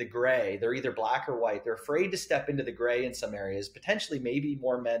step into the gray. They're either black or white. They're afraid to step into the gray in some areas, potentially maybe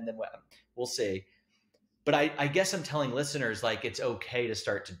more men than women. We'll see. But I guess I'm telling listeners, like, it's okay to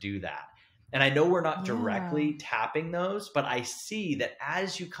start to do that. And I know we're not Yeah. directly tapping those, but I see that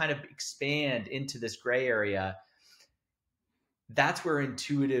as you kind of expand into this gray area, that's where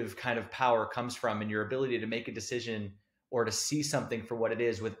intuitive kind of power comes from, and your ability to make a decision or to see something for what it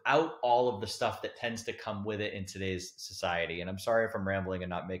is without all of the stuff that tends to come with it in today's society. And I'm sorry if I'm rambling and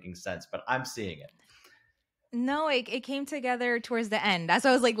not making sense, but I'm seeing it. No, it came together towards the end. That's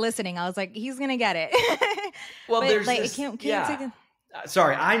why I was like listening. I was like, he's gonna get it. Well, But there's like it this, came yeah. together.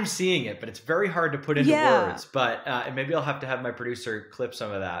 Sorry, I'm seeing it, but it's very hard to put into Yeah. words. But and maybe I'll have to have my producer clip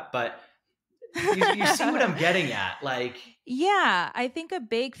some of that. But you see what I'm getting at, like. Yeah, I think a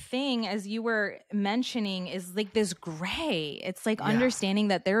big thing, as you were mentioning, is like this gray. It's like Yeah. understanding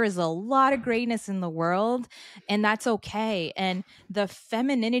that there is a lot of grayness in the world, and that's okay. And the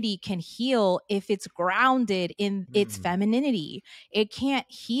femininity can heal if it's grounded in its Hmm. femininity. It can't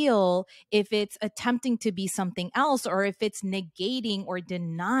heal if it's attempting to be something else, or if it's negating or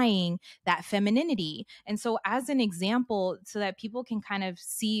denying that femininity. And so, as an example, so that people can kind of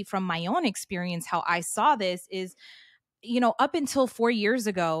see from my own experience how I saw this is, up until 4 years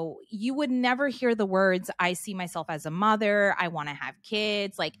ago, you would never hear the words, I see myself as a mother, I want to have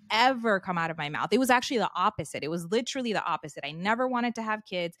kids, like ever come out of my mouth. It was actually the opposite. It was literally the opposite. I never wanted to have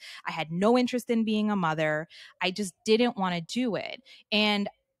kids. I had no interest in being a mother. I just didn't want to do it. And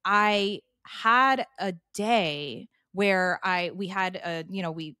I had a day where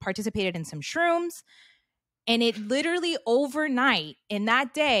we participated in some shrooms, and it literally overnight in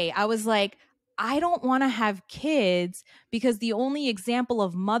that day, I was like, I don't want to have kids because the only example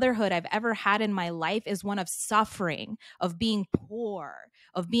of motherhood I've ever had in my life is one of suffering, of being poor,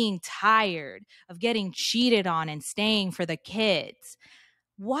 of being tired, of getting cheated on and staying for the kids.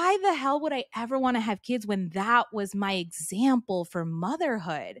 Why the hell would I ever want to have kids when that was my example for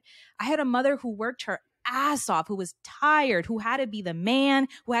motherhood? I had a mother who worked her ass off, who was tired, who had to be the man,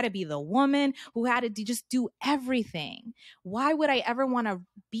 who had to be the woman, who had to just do everything. Why would I ever want to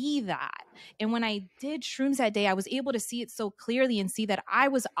be that? And when I did shrooms that day, I was able to see it so clearly and see that I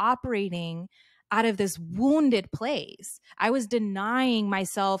was operating out of this wounded place. I was denying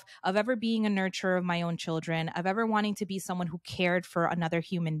myself of ever being a nurturer of my own children, of ever wanting to be someone who cared for another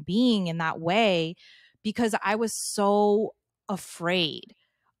human being in that way, because I was so afraid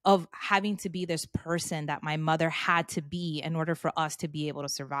of having to be this person that my mother had to be in order for us to be able to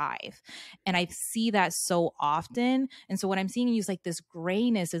survive. And I see that so often. And so what I'm seeing is like this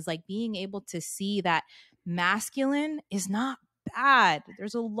grayness is like being able to see that masculine is not bad.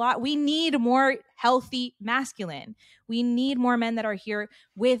 There's a lot. We need more healthy masculine. We need more men that are here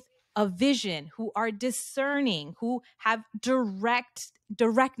with a vision, who are discerning, who have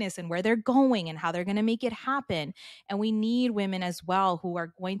directness in where they're going and how they're going to make it happen. And we need women as well who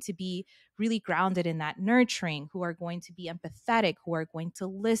are going to be really grounded in that nurturing, who are going to be empathetic, who are going to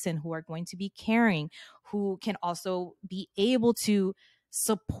listen, who are going to be caring, who can also be able to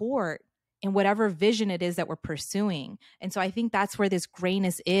support in whatever vision it is that we're pursuing. And so I think that's where this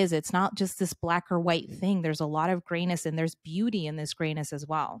grayness is. It's not just this black or white thing. There's a lot of grayness, and there's beauty in this grayness as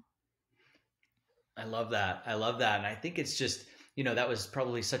well. I love that. I love that. And I think it's just, that was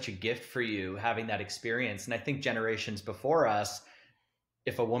probably such a gift for you having that experience. And I think generations before us,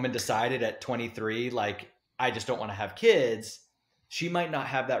 if a woman decided at 23, like, I just don't want to have kids, she might not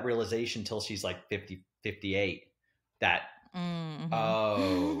have that realization till she's like 50, 58, that,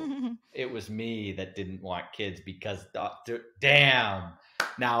 oh, Mm-hmm. it was me that didn't want kids because damn,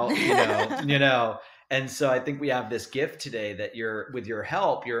 now, and so I think we have this gift today that with your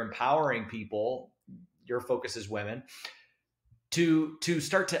help, you're empowering people. Your focus is women to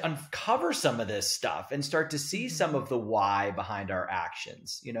start to uncover some of this stuff and start to see some of the why behind our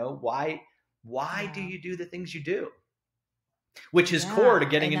actions. Why Yeah. do you do the things you do? Which is core to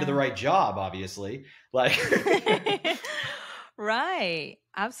Yeah. getting into the right job, obviously. Like, Right.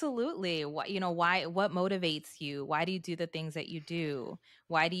 Absolutely. Why, what motivates you? Why do you do the things that you do?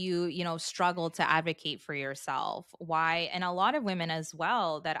 Why do you, struggle to advocate for yourself? Why? And a lot of women as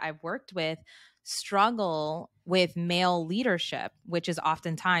well that I've worked with struggle with male leadership, which is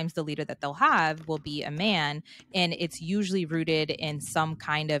oftentimes the leader that they'll have will be a man. And it's usually rooted in some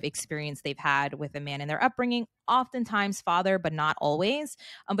kind of experience they've had with a man in their upbringing, oftentimes father, but not always.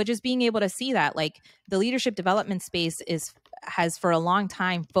 But just being able to see that, like, the leadership development space has for a long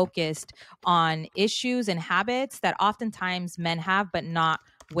time focused on issues and habits that oftentimes men have, but not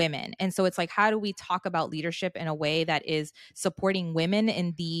women. And so it's like, how do we talk about leadership in a way that is supporting women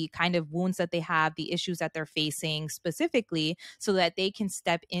in the kind of wounds that they have, the issues that they're facing specifically, so that they can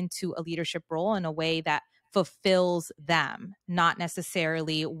step into a leadership role in a way that fulfills them, not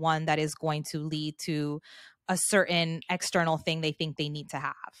necessarily one that is going to lead to a certain external thing they think they need to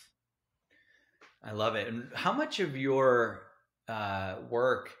have. I love it. And how much of your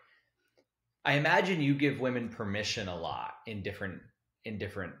work, I imagine you give women permission a lot in different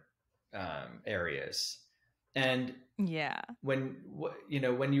areas. And Yeah. when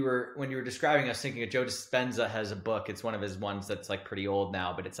when you were describing, I was thinking of Joe Dispenza has a book. It's one of his ones that's like pretty old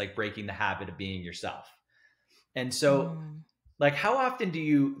now, but it's like Breaking the Habit of Being Yourself. And so, like, how often do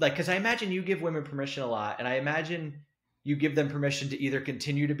you, like, because I imagine you give women permission a lot, and I imagine you give them permission to either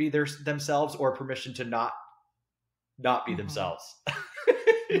continue to be themselves or permission to not be themselves.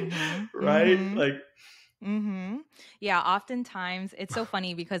 Right? Like, yeah, oftentimes it's so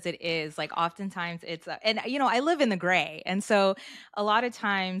funny because it is like, oftentimes it's and I live in the gray, and so a lot of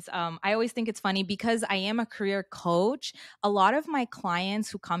times I always think it's funny because I am a career coach. A lot of my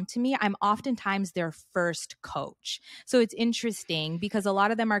clients who come to me, I'm oftentimes their first coach. So it's interesting because a lot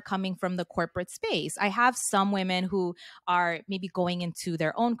of them are coming from the corporate space. I have some women who are maybe going into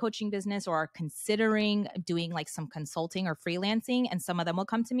their own coaching business or are considering doing like some consulting or freelancing, and some of them will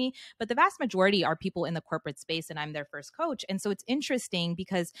come to me, but the vast majority are people in the corporate space, and I'm their first coach. And so it's interesting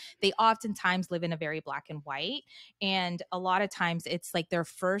because they oftentimes live in a very black and white, and a lot of times it's like their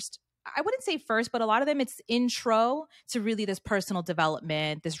first, I wouldn't say first, but a lot of them it's intro to really this personal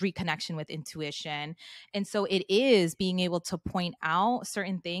development, this reconnection with intuition. And so it is being able to point out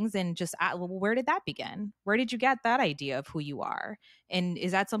certain things and just, well, where did that begin? Where did you get that idea of who you are? And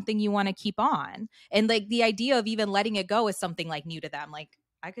is that something you want to keep on? And like the idea of even letting it go is something like new to them. Like,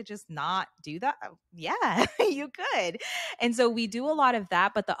 I could just not do that. Yeah, you could. And so we do a lot of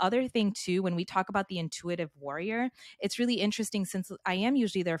that. But the other thing too, when we talk about the intuitive warrior, it's really interesting since I am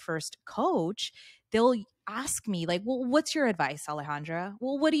usually their first coach, they'll ask me like, well, what's your advice, Alejandra?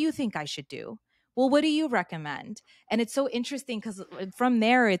 Well, what do you think I should do? Well, what do you recommend? And it's so interesting because from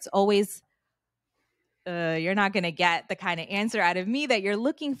there, it's always, you're not going to get the kind of answer out of me that you're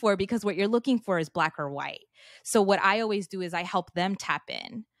looking for, because what you're looking for is black or white. So what I always do is I help them tap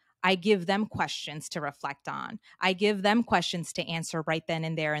in. I give them questions to reflect on. I give them questions to answer right then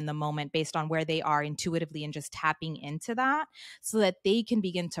and there in the moment based on where they are intuitively, and just tapping into that so that they can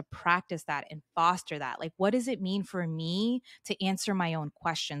begin to practice that and foster that. Like, what does it mean for me to answer my own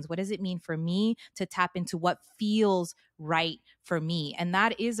questions? What does it mean for me to tap into what feels right for me? And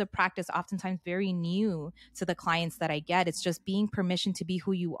that is a practice oftentimes very new to the clients that I get. It's just being permission to be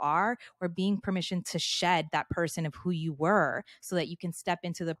who you are, or being permission to shed that person of who you were so that you can step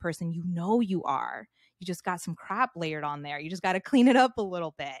into the person you are. You just got some crap layered on there. You just got to clean it up a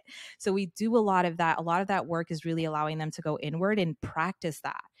little bit. So we do a lot of that. A lot of that work is really allowing them to go inward and practice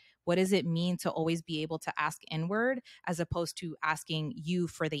that. What does it mean to always be able to ask inward as opposed to asking you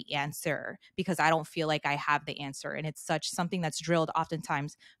for the answer? Because I don't feel like I have the answer. And it's such something that's drilled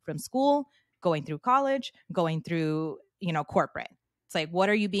oftentimes from school, going through college, going through, corporate. It's like, what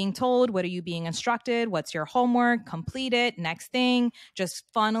are you being told? What are you being instructed? What's your homework? Complete it. Next thing, just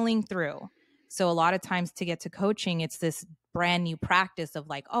funneling through. So a lot of times to get to coaching, it's this brand new practice of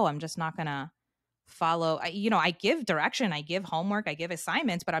like, oh, I'm just not going to follow. I give direction, I give homework, I give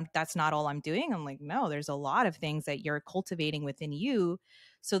assignments, but that's not all I'm doing. I'm like, no, there's a lot of things that you're cultivating within you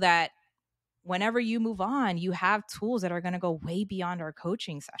so that whenever you move on, you have tools that are going to go way beyond our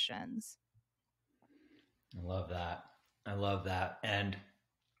coaching sessions. I love that. I love that. And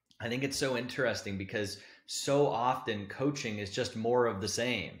I think it's so interesting because so often coaching is just more of the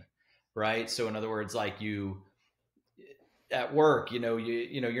same, right? So in other words, like you at work,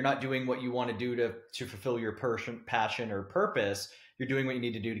 you're not doing what you want to do to fulfill your passion or purpose. You're doing what you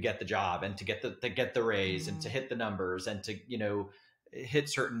need to do to get the job and to get the raise and to hit the numbers and to, hit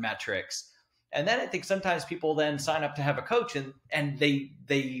certain metrics. And then I think sometimes people then sign up to have a coach and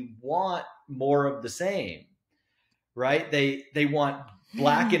they want more of the same, right? They want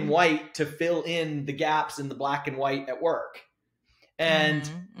black and white to fill in the gaps in the black and white at work.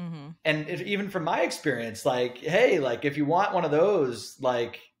 And even from my experience, like, hey, like if you want one of those,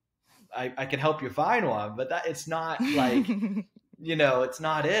 like I can help you find one, but that it's not like, it's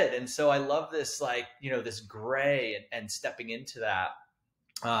not it. And so I love this, like, this gray and stepping into that,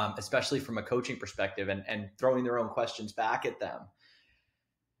 especially from a coaching perspective and throwing their own questions back at them.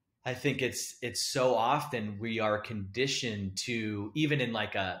 I think it's so often we are conditioned to, even in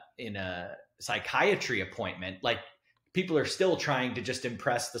a psychiatry appointment, like people are still trying to just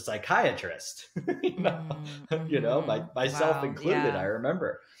impress the psychiatrist, myself included. I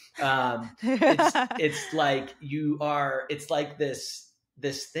remember. It's like it's like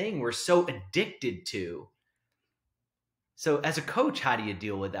this thing we're so addicted to. So as a coach, how do you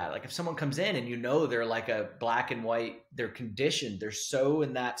deal with that? Like if someone comes in and they're like a black and white, they're conditioned, they're so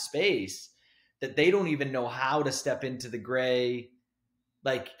in that space that they don't even know how to step into the gray,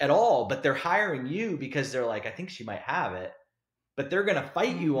 like at all, but they're hiring you because they're like, I think she might have it, but they're going to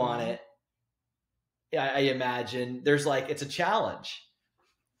fight you on it. I imagine there's like, it's a challenge.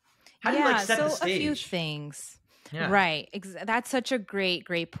 How do you set the stage? A few things. Yeah. Right. That's such a great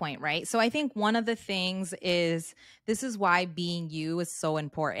point, right? So I think one of the things is, this is why being you is so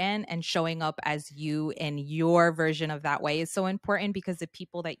important, and showing up as you in your version of that way is so important, because the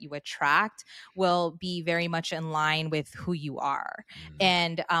people that you attract will be very much in line with who you are.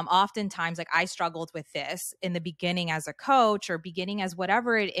 And oftentimes, like I struggled with this in the beginning as a coach, or beginning as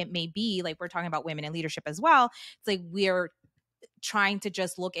whatever it may be, like we're talking about women in leadership as well. It's like we're trying to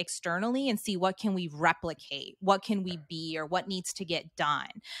just look externally and see what can we replicate, what can we be, or what needs to get done,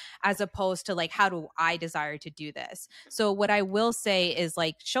 as opposed to like, how do I desire to do this? So what I will say is,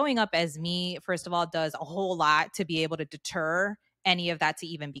 like, showing up as me, first of all, does a whole lot to be able to deter any of that to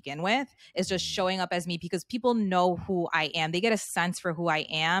even begin with. Is just showing up as me, because people know who I am. They get a sense for who I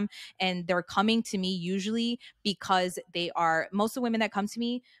am, and they're coming to me usually because most of the women that come to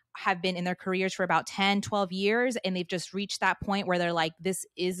me have been in their careers for about 10, 12 years, and they've just reached that point where they're like, this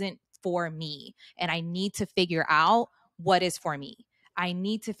isn't for me, and I need to figure out what is for me. I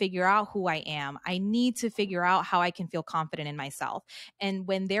need to figure out who I am. I need to figure out how I can feel confident in myself. And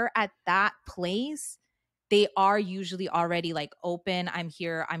when they're at that place, they are usually already like open. I'm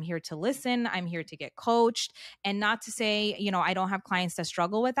here to listen. I'm here to get coached. And not to say, I don't have clients that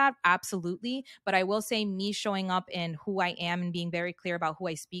struggle with that. Absolutely. But I will say, me showing up in who I am and being very clear about who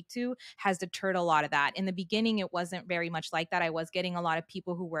I speak to has deterred a lot of that. In the beginning, it wasn't very much like that. I was getting a lot of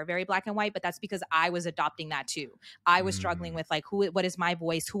people who were very black and white, but that's because I was adopting that too. I was struggling with like, what is my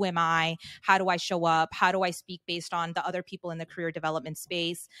voice? Who am I? How do I show up? How do I speak based on the other people in the career development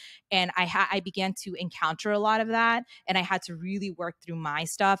space? And I began to encounter a lot of that, and I had to really work through my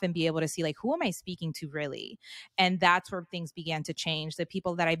stuff and be able to see, like, who am I speaking to really? And that's where things began to change. The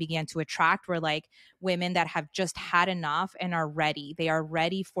people that I began to attract were like women that have just had enough and are ready. They are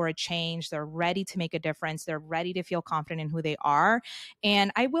ready for a change. They're ready to make a difference. They're ready to feel confident in who they are.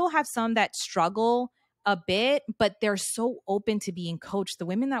 And I will have some that struggle a bit, but they're so open to being coached. The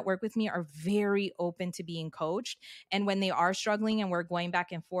women that work with me are very open to being coached. And when they are struggling and we're going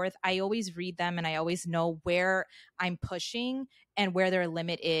back and forth, I always read them, and I always know where I'm pushing and where their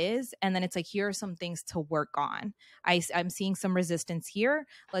limit is. And then it's like, here are some things to work on. I'm seeing some resistance here.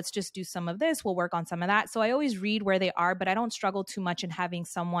 Let's just do some of this. We'll work on some of that. So I always read where they are, but I don't struggle too much in having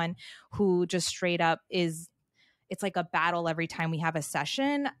someone who just straight up it's like a battle every time we have a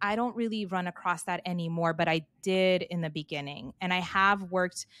session. I don't really run across that anymore, but I did in the beginning. And I've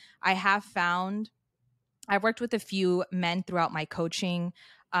worked with a few men throughout my coaching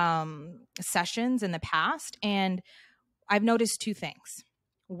sessions in the past. And I've noticed two things.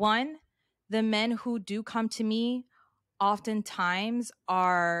 One, the men who do come to me oftentimes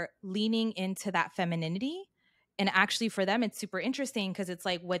are leaning into that femininity. And actually for them, it's super interesting, because it's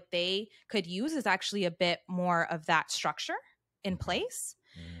like what they could use is actually a bit more of that structure in place.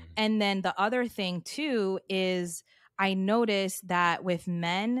 And then the other thing too is, I noticed that with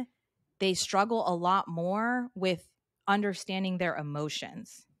men, they struggle a lot more with understanding their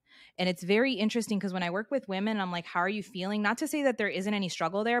emotions. And it's very interesting, because when I work with women, I'm like, how are you feeling? Not to say that there isn't any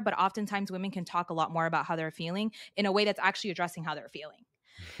struggle there, but oftentimes women can talk a lot more about how they're feeling in a way that's actually addressing how they're feeling.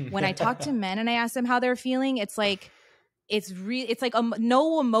 When I talk to men and I ask them how they're feeling, it's like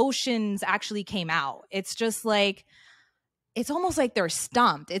no emotions actually came out. It's just like, it's almost like they're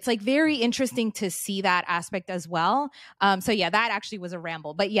stumped. It's like very interesting to see that aspect as well. So yeah, that actually was a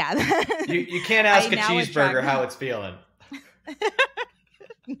ramble, but yeah. you can't ask a cheeseburger how it's feeling.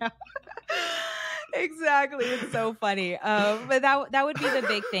 No. Exactly. It's so funny. But that would be the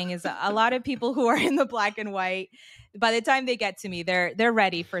big thing is a lot of people who are in the black and white, by the time they get to me, they're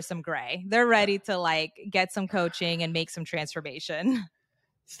ready for some gray. They're ready to like get some coaching and make some transformation.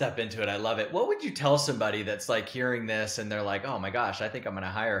 Step into it. I love it. What would you tell somebody that's like hearing this and they're like, "Oh my gosh, I think I'm going to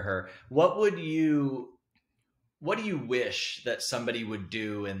hire her." What do you wish that somebody would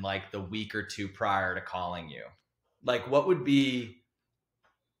do in like the week or two prior to calling you? Like what would be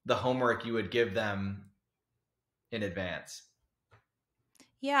the homework you would give them in advance?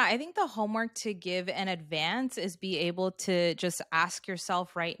 Yeah, I think the homework to give in advance is be able to just ask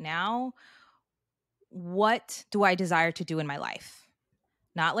yourself right now, what do I desire to do in my life?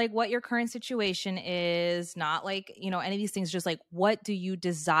 Not like what your current situation is, not like, any of these things, just like what do you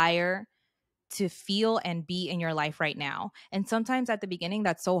desire to feel and be in your life right now. And sometimes at the beginning,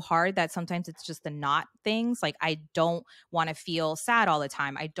 that's so hard that sometimes it's just the not things. Like, I don't want to feel sad all the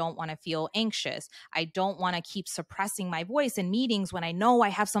time. I don't want to feel anxious. I don't want to keep suppressing my voice in meetings when I know I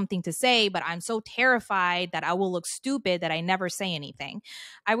have something to say, but I'm so terrified that I will look stupid that I never say anything.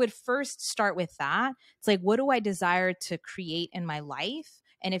 I would first start with that. It's like, what do I desire to create in my life?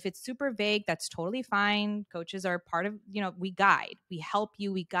 And if it's super vague, that's totally fine. Coaches are part of, we guide, we help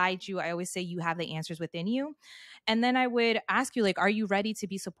you, we guide you. I always say you have the answers within you. And then I would ask you, like, are you ready to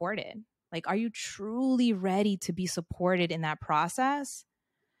be supported? Like, are you truly ready to be supported in that process?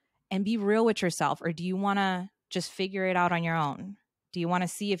 And be real with yourself. Or do you want to just figure it out on your own? Do you want to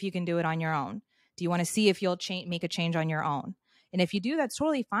see if you can do it on your own? Do you want to see if you'll make a change on your own? And if you do, that's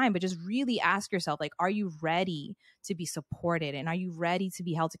totally fine. But just really ask yourself, like, are you ready to be supported? And are you ready to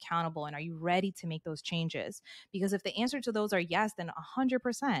be held accountable? And are you ready to make those changes? Because if the answer to those are yes, then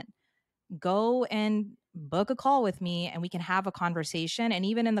 100%. Go and book a call with me and we can have a conversation. And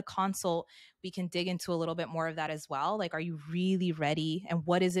even in the consult, we can dig into a little bit more of that as well. Like, are you really ready? And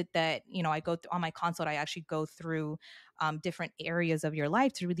what is it that, I go on my consult, I actually go through different areas of your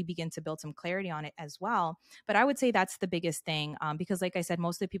life to really begin to build some clarity on it as well. But I would say that's the biggest thing because like I said,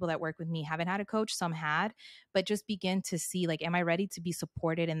 most of the people that work with me haven't had a coach, some had, but just begin to see, like, am I ready to be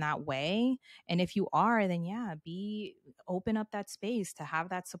supported in that way? And if you are, then yeah, open up that space to have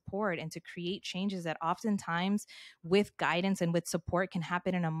that support and to create changes that oftentimes with guidance and with support can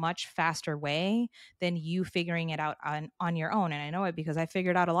happen in a much faster way than you figuring it out on your own. And I know it because I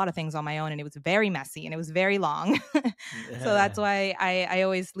figured out a lot of things on my own and it was very messy and it was very long. So that's why I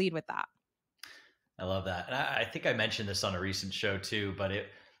always lead with that. I love that. And I think I mentioned this on a recent show too, but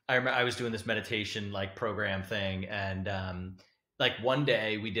I remember I was doing this meditation like program thing. And like one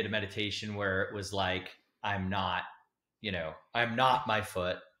day we did a meditation where it was like, I'm not my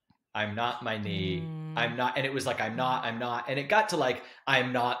foot. I'm not my knee. I'm not. And it was like, I'm not. And it got to like,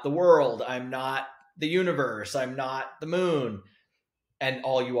 I'm not the world. I'm not the universe. I'm not the moon. And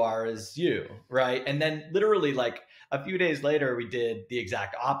all you are is you. Right. And then literally like a few days later, we did the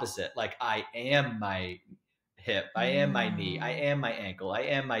exact opposite. Like, I am my hip. I am my knee. I am my ankle. I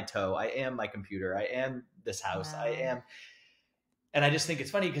am my toe. I am my computer. I am this house. I am. And I just think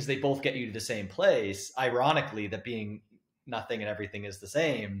it's funny because they both get you to the same place. Ironically, that being nothing and everything is the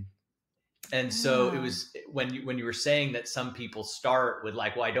same. And so it was when you were saying that some people start with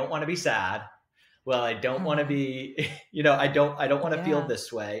like, well, I don't want to be sad. Well, I don't want to be, I don't want to feel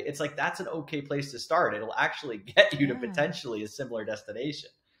this way. It's like, that's an okay place to start. It'll actually get you to potentially a similar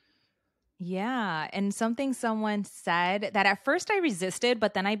destination. Yeah. And something someone said that at first I resisted,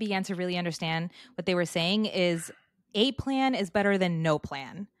 but then I began to really understand what they were saying is a plan is better than no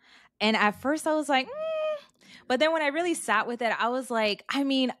plan. And at first I was like, but then when I really sat with it, I was like, I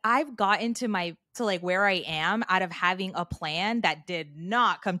mean, I've gotten to like where I am out of having a plan that did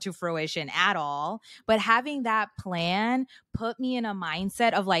not come to fruition at all. But having that plan put me in a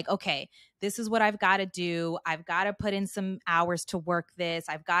mindset of like, okay, this is what I've got to do. I've got to put in some hours to work this.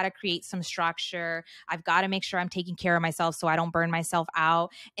 I've got to create some structure. I've got to make sure I'm taking care of myself so I don't burn myself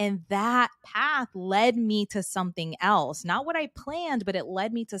out. And that path led me to something else. Not what I planned, but it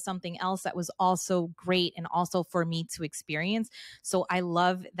led me to something else that was also great and also for me to experience. So I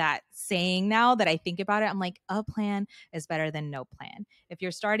love that saying now that I think about it. I'm like, a plan is better than no plan. If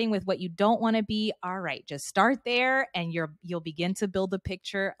you're starting with what you don't want to be, all right, just start there and you'll begin to build the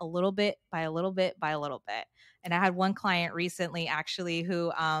picture a little bit by a little bit by a little bit. And I had one client recently actually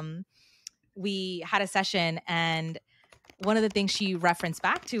who we had a session, and one of the things she referenced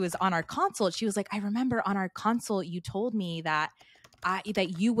back to is on our consult. She was like, I remember on our consult, you told me that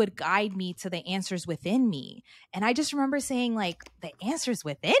you would guide me to the answers within me. And I just remember saying like, the answers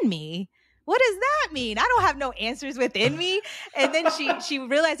within me? what does that mean? I don't have no answers within me. And then she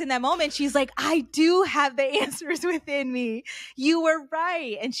realized in that moment, she's like, I do have the answers within me. You were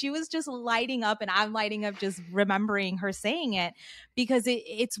right. And she was just lighting up, and I'm lighting up just remembering her saying it, because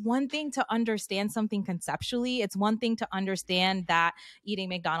it's one thing to understand something conceptually. It's one thing to understand that eating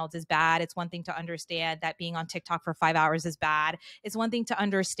McDonald's is bad. It's one thing to understand that being on TikTok for 5 hours is bad. It's one thing to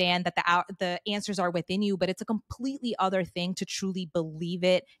understand that the answers are within you, but it's a completely other thing to truly believe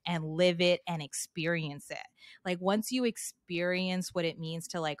it and live it and experience it. Like once you experience what it means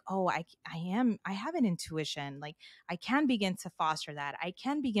to like, oh, I have an intuition. Like I can begin to foster that. I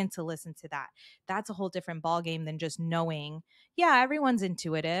can begin to listen to that. That's a whole different ballgame than just knowing, yeah, everyone's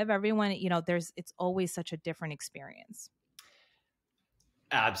intuitive. Everyone, it's always such a different experience.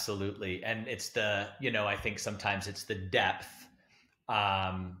 Absolutely. And it's I think sometimes it's the depth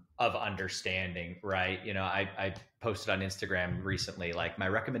of understanding, right? I posted on Instagram recently, like my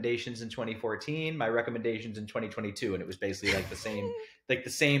recommendations in 2014, my recommendations in 2022. And it was basically like the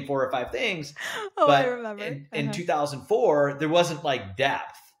same 4 or 5 things. Oh, but I remember. In 2004, there wasn't like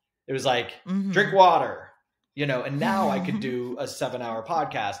depth. It was like, drink water, and now I could do a 7-hour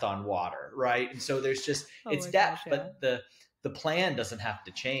podcast on water. Right. And so there's just, it's depth, gosh, yeah. But the plan doesn't have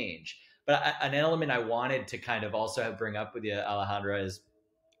to change. But an element I wanted to kind of also bring up with you, Alejandra, is,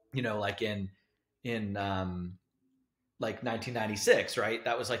 like in like 1996, right?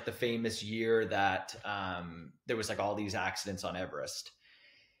 That was like the famous year that there was like all these accidents on Everest.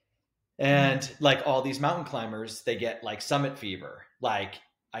 And like all these mountain climbers, they get like summit fever. Like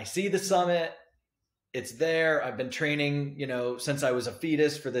I see the summit, it's there. I've been training, since I was a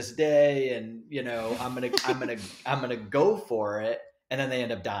fetus for this day, and I'm gonna go for it, and then they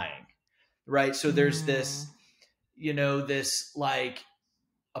end up dying, right? So there's this, this like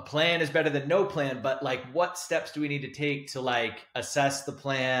a plan is better than no plan, but like what steps do we need to take to like assess the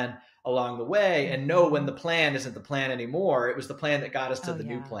plan along the way and know when the plan isn't the plan anymore? It was the plan that got us to the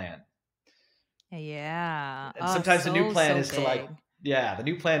new plan. Yeah. And sometimes the new plan is big. To like. Yeah, the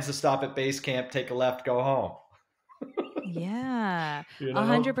new plan is to stop at base camp, take a left, go home. Yeah,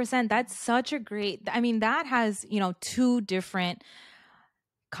 100%. That's such a great, that has, 2 different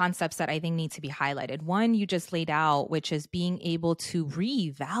concepts that I think need to be highlighted. One, you just laid out, which is being able to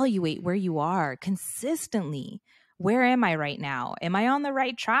reevaluate where you are consistently. Where am I right now? Am I on the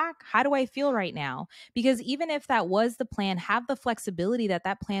right track? How do I feel right now? Because even if that was the plan, have the flexibility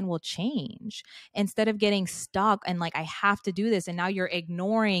that plan will change, instead of getting stuck and like, I have to do this. And now you're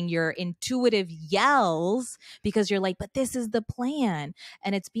ignoring your intuitive yells because you're like, but this is the plan.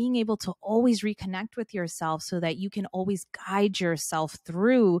 And it's being able to always reconnect with yourself so that you can always guide yourself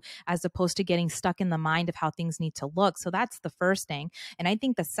through, as opposed to getting stuck in the mind of how things need to look. So that's the first thing. And I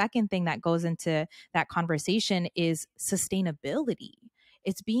think the second thing that goes into that conversation is sustainability.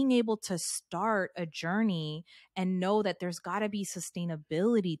 It's being able to start a journey and know that there's got to be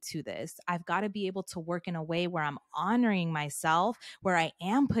sustainability to this. I've got to be able to work in a way where I'm honoring myself, where I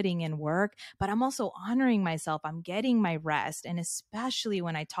am putting in work, but I'm also honoring myself. I'm getting my rest. And especially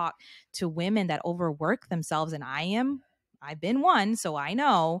when I talk to women that overwork themselves, and I've been one, so I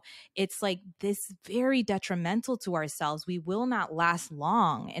know it's like this very detrimental to ourselves. We will not last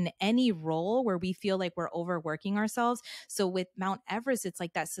long in any role where we feel like we're overworking ourselves. So with Mount Everest, it's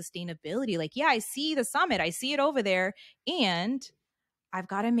like that sustainability. Like, yeah, I see the summit. I see it over there. And I've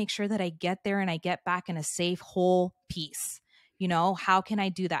got to make sure that I get there and I get back in a safe, whole piece. How can I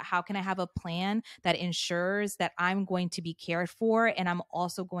do that? How can I have a plan that ensures that I'm going to be cared for and I'm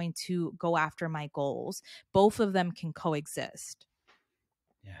also going to go after my goals? Both of them can coexist.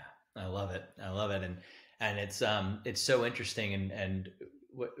 Yeah, I love it. And it's so interesting. And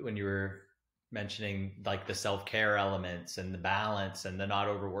when you were mentioning like the self-care elements and the balance and the not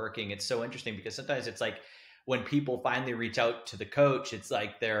overworking, it's so interesting because sometimes it's like when people finally reach out to the coach, it's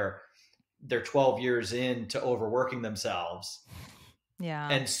like they're 12 years into overworking themselves. Yeah.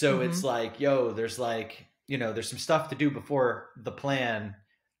 And so it's like, there's like, there's some stuff to do before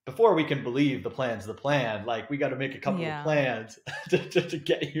we can believe the plan's the plan. Like we got to make a couple of plans to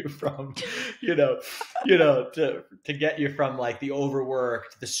get you from, to get you from like the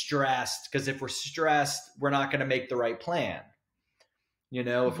overworked, the stressed. Because if we're stressed, we're not going to make the right plan.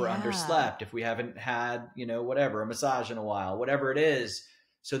 If we're underslept, if we haven't had, whatever, a massage in a while, whatever it is.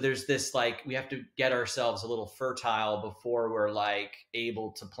 So there's this, like, we have to get ourselves a little fertile before we're like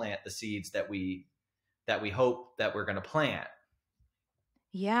able to plant the seeds that we hope that we're going to plant.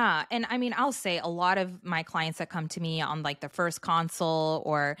 Yeah. And I'll say a lot of my clients that come to me on like the first consult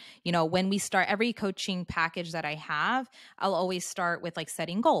or, when we start every coaching package that I have, I'll always start with like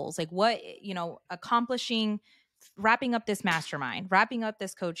setting goals, like what, accomplishing wrapping up this mastermind, wrapping up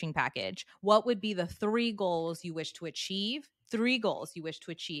this coaching package, what would be the 3 goals you wish to achieve? 3 goals you wish to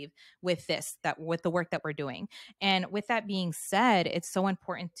achieve with with the work that we're doing. And with that being said, it's so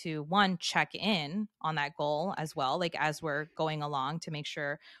important to, one, check in on that goal as well, like as we're going along, to make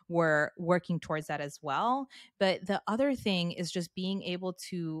sure we're working towards that as well. But the other thing is just being able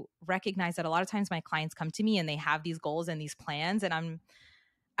to recognize that a lot of times my clients come to me and they have these goals and these plans, and I've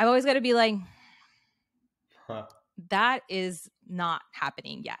always got to be like, that is not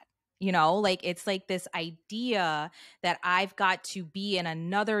happening yet. Like, it's like this idea that I've got to be in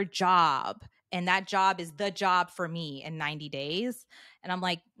another job, and that job is the job for me in 90 days. And I'm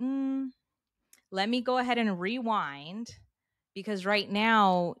like, let me go ahead and rewind, because right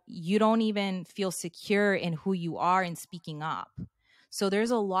now you don't even feel secure in who you are and speaking up. So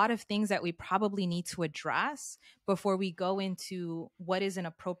there's a lot of things that we probably need to address before we go into what is an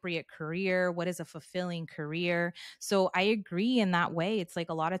appropriate career, what is a fulfilling career. So I agree in that way. It's like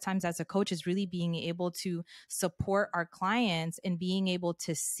a lot of times as a coach is really being able to support our clients and being able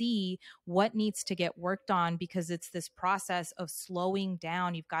to see what needs to get worked on, because it's this process of slowing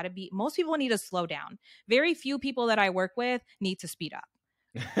down. Most people need to slow down. Very few people that I work with need to speed up.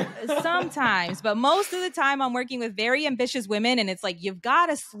 Sometimes, but most of the time I'm working with very ambitious women, and it's like, you've got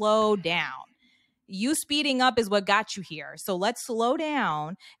to slow down. You speeding up is what got you here. So let's slow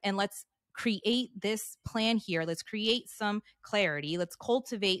down and let's create this plan here. Let's create some clarity. Let's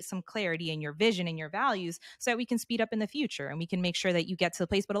cultivate some clarity in your vision and your values so that we can speed up in the future and we can make sure that you get to the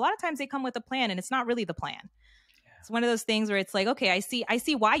place. But a lot of times they come with a plan and it's not really the plan. It's one of those things where it's like, okay, I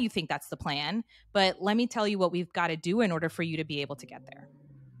see why you think that's the plan, but let me tell you what we've got to do in order for you to be able to get there.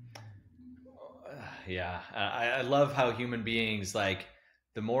 Yeah. I love how human beings, like,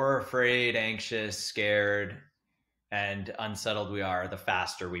 the more afraid, anxious, scared, and unsettled we are, the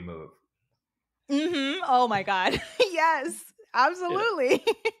faster we move. Mm-hmm. Oh my God. Yes, absolutely.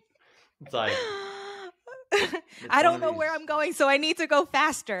 It's like, I don't know where I'm going, so I need to go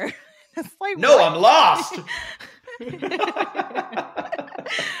faster. It's like, no, what? I'm lost.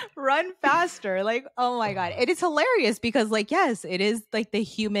 Run faster. Like, oh my God. It is hilarious because, like, yes, it is like the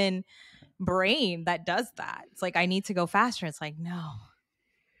human brain that does that. It's like, I need to go faster. It's like, no.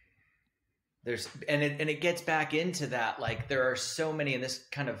 It gets back into that, like, there are so many, and this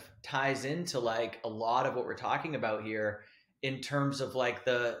kind of ties into like a lot of what we're talking about here in terms of like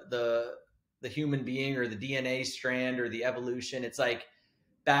the human being or the DNA strand or the evolution. It's like,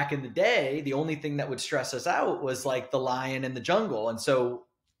 back in the day, the only thing that would stress us out was like the lion in the jungle. And so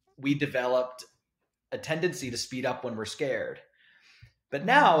we developed a tendency to speed up when we're scared. But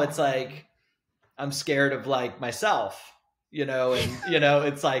now it's like, I'm scared of like myself, and,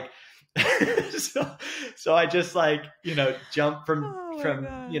 it's like, so I just like, jump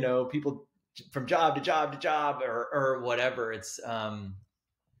from people from job to job to job or whatever. It's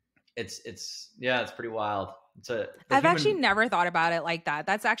pretty wild. I've actually never thought about it like that.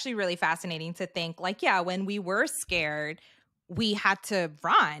 That's actually really fascinating to think, like, yeah, when we were scared, we had to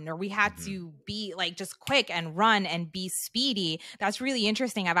run, or we had to be like just quick and run and be speedy. That's really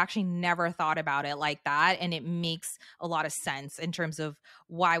interesting. I've actually never thought about it like that. And it makes a lot of sense in terms of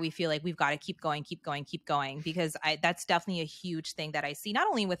why we feel like we've got to keep going, because that's definitely a huge thing that I see, not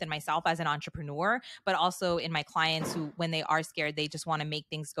only within myself as an entrepreneur, but also in my clients who, when they are scared, they just want to make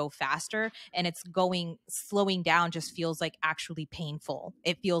things go faster. And slowing down just feels like actually painful.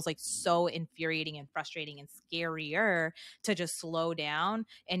 It feels like so infuriating and frustrating and scarier to just slow down.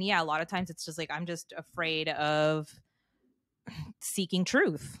 And yeah, a lot of times it's just like, I'm just afraid of seeking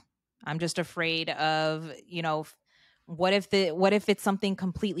truth. I'm just afraid of, what if it's something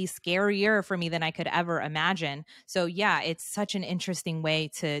completely scarier for me than I could ever imagine. So yeah, it's such an interesting way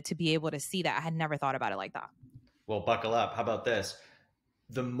to be able to see that. I had never thought about it like that. Well, buckle up. How about this?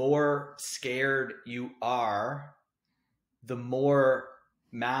 The more scared you are, the more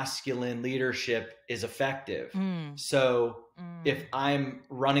masculine leadership is effective. So if I'm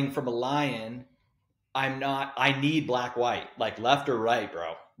running from a lion, I need black, white, like left or right,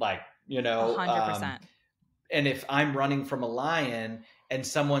 bro. Like, 100%. And if I'm running from a lion and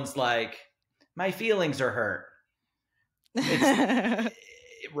someone's like, my feelings are hurt. It's,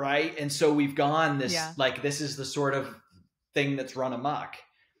 right. And so we've gone this, like, this is the sort of thing that's run amok,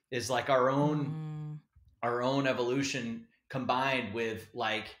 is like our own evolution combined with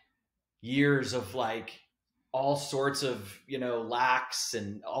like years of like all sorts of, lacks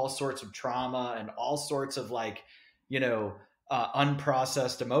and all sorts of trauma and all sorts of like,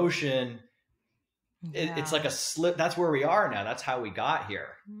 unprocessed emotion. it's Yeah. like a slip. That's where we are now. That's how we got here.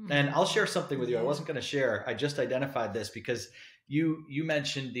 And I'll share something with you. I Yeah. wasn't going to share. I just identified this because you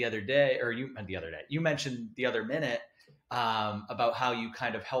mentioned the other day, or you mentioned the other minute, about how you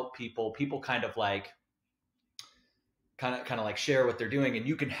kind of help people. People kind of like kind of like share what they're doing, and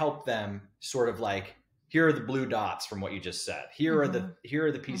you can help them sort of like, here are the blue dots from what you just said. Here are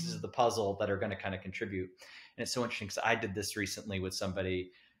the pieces of the puzzle that are going to kind of contribute. And it's so interesting because I did this recently with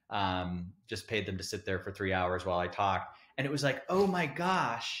somebody. Just paid them to sit there for 3 hours while I talked, and it was like, oh my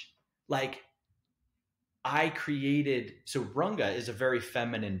gosh, like I created. So Runga is a very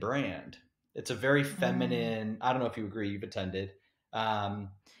feminine brand. It's a very feminine. I don't know if you agree. You've attended. Um,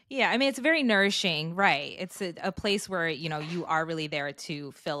 Yeah, I mean, it's very nourishing, right? It's a place where, you are really there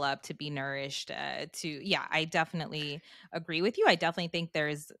to fill up, to be nourished, yeah, I definitely agree with you. I definitely think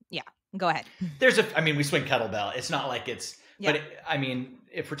yeah, go ahead. I mean, we swing kettlebell. It's not like it's, Yeah. but I mean,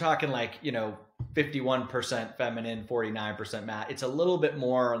 if we're talking like, 51% feminine, 49% mat, it's a little bit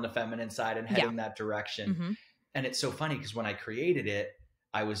more on the feminine side and heading that direction. Mm-hmm. And it's so funny because when I created it,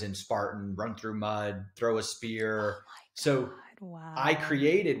 I was in Spartan, run through mud, throw a spear. Oh my So God. Wow. I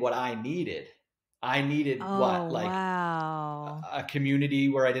created what I needed. I needed like wow. a community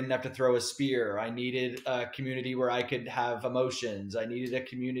where I didn't have to throw a spear. I needed a community where I could have emotions. I needed a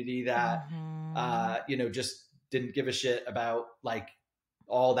community that, just didn't give a shit about like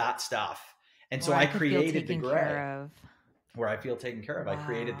all that stuff. And so I created the gray where I feel taken care of. Wow. I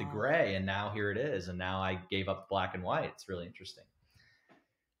created the gray, and now here it is. And now I gave up the black and white. It's really interesting.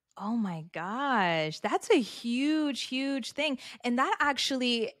 Oh my gosh, that's a huge, huge thing. And that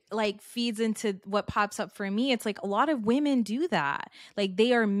actually like feeds into what pops up for me. It's like a lot of women do that. Like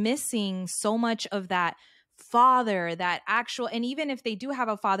they are missing so much of that father, that actual, and even if they do have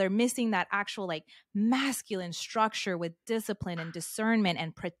a father, missing that actual like masculine structure with discipline and discernment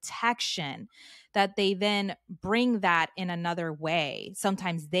and protection, that they then bring that in another way.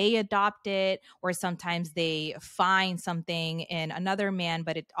 Sometimes they adopt it, or sometimes they find something in another man,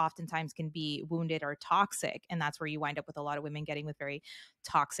 but it oftentimes can be wounded or toxic. And that's where you wind up with a lot of women getting with very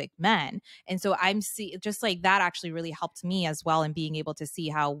toxic men. And so just like that actually really helped me as well in being able to see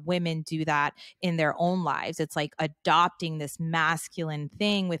how women do that in their own lives. It's like adopting this masculine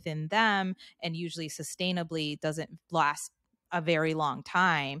thing within them, and usually sustainably doesn't last a very long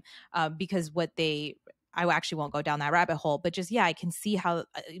time, because I actually won't go down that rabbit hole, but just, yeah, I can see how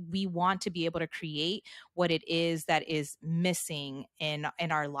we want to be able to create what it is that is missing in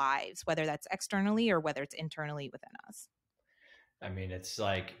our lives, whether that's externally or whether it's internally within us. I mean, it's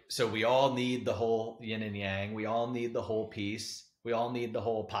like, so we all need the whole yin and yang. We all need the whole piece. We all need the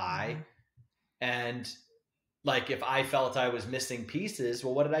whole pie. And like, if I felt I was missing pieces,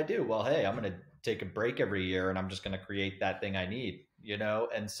 well, what did I do? Well, hey, I'm going to take a break every year and I'm just going to create that thing I need,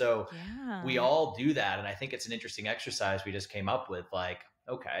 And so we all do that. And I think it's an interesting exercise we just came up with. Like,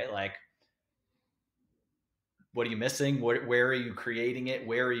 okay, like, what are you missing? Where are you creating it?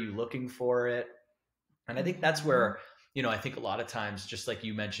 Where are you looking for it? And I think that's where, I think a lot of times, just like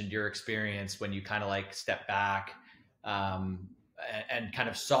you mentioned your experience when you kind of like step back, and kind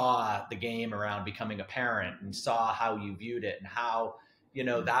of saw the game around becoming a parent and saw how you viewed it and how,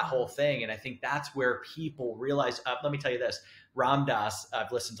 that whole thing. And I think that's where people realize, let me tell you this, Ram Dass,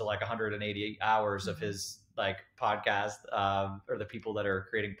 I've listened to like 180 hours of his like podcast, or the people that are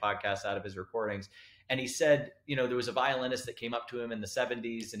creating podcasts out of his recordings. And he said, there was a violinist that came up to him in the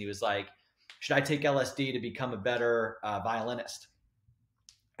 70s and he was like, should I take LSD to become a better violinist?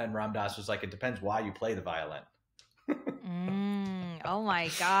 And Ram Dass was like, it depends why you play the violin. Oh my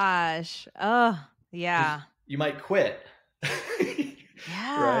gosh. Oh, yeah. You might quit.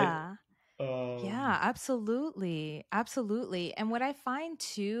 Yeah. Right? Yeah, absolutely. Absolutely. And what I find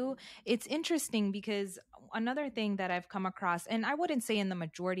too, it's interesting because another thing that I've come across, and I wouldn't say in the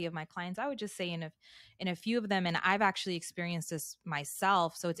majority of my clients, I would just say in a few of them, and I've actually experienced this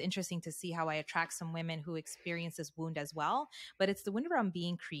myself. So it's interesting to see how I attract some women who experience this wound as well. But it's the wound around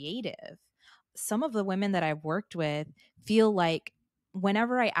being creative. Some of the women that I've worked with feel like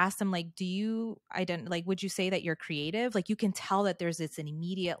whenever I ask them, like, would you say that you're creative? Like, you can tell that there's an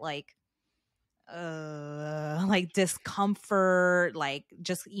immediate, like discomfort, like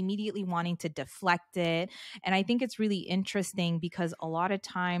just immediately wanting to deflect it. And I think it's really interesting because a lot of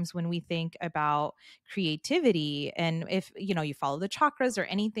times when we think about creativity, and if you follow the chakras or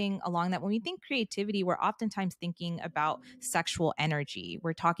anything along that, when we think creativity, we're oftentimes thinking about sexual energy.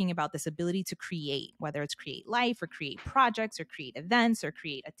 We're talking about this ability to create, whether it's create life or create projects or create events or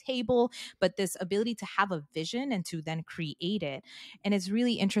create a table, but this ability to have a vision and to then create it. And it's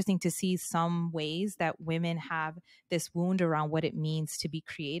really interesting to see some ways that women have this wound around what it means to be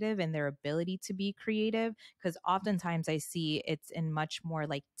creative and their ability to be creative. Because oftentimes I see it's in much more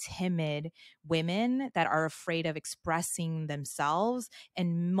like timid women that are afraid of expressing themselves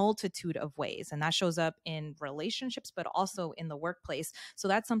in multitude of ways. And that shows up in relationships, but also in the workplace. So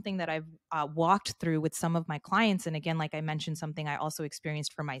that's something that I've walked through with some of my clients. And again, like I mentioned, something I also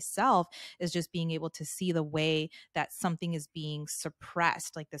experienced for myself is just being able to see the way that something is being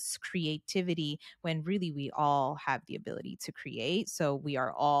suppressed, like this creativity, when really we all have the ability to create. So we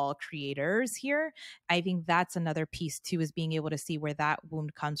are all creators here. I think that's another piece too, is being able to see where that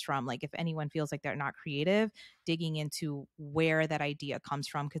wound comes from. Like if anyone feels like they're not creative, digging into where that idea comes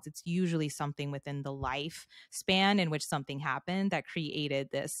from, because it's usually something within the life span in which something happened that created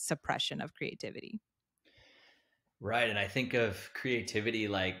this suppression of creativity. Right. And I think of creativity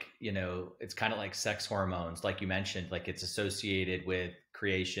like, it's kind of like sex hormones, like you mentioned, like it's associated with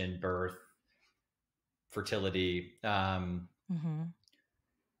creation, birth, fertility. Mm-hmm.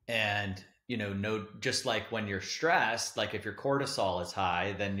 And, no, just like when you're stressed, like if your cortisol is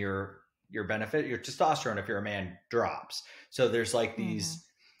high, then your testosterone, if you're a man, drops. So there's like these,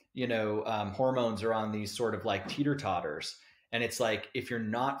 hormones are on these sort of like teeter totters. And it's like, if you're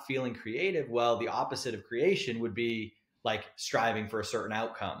not feeling creative, well, the opposite of creation would be like striving for a certain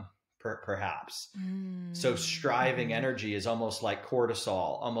outcome, perhaps. So striving energy is almost like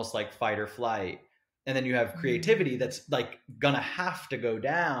cortisol, almost like fight or flight. And then you have creativity that's like gonna have to go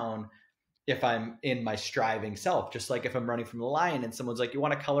down if I'm in my striving self. Just like if I'm running from the lion and someone's like, you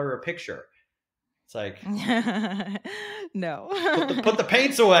want to color a picture? It's like, no. put the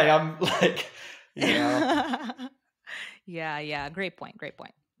paints away. I'm like, Yeah. Great point.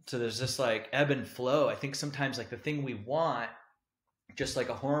 So there's this like ebb and flow. I think sometimes like the thing we want, just like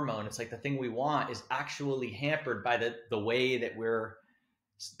a hormone, it's like the thing we want is actually hampered by the way that we're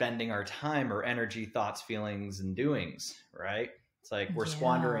spending our time or energy, thoughts, feelings, and doings, right? It's like we're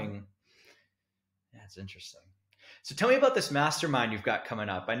squandering. Yeah, it's interesting. So tell me about this mastermind you've got coming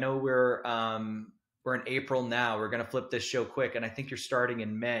up. I know we're in April now. We're going to flip this show quick, and I think you're starting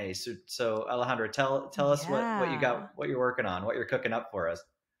in May. So Alejandra, tell us what you got, what you're working on, what you're cooking up for us.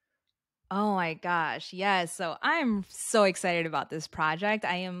 Oh my gosh. Yes. So I'm so excited about this project.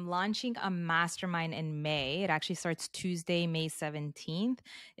 I am launching a mastermind in May. It actually starts Tuesday, May 17th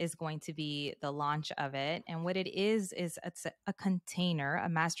is going to be the launch of it. And what it is it's a container, a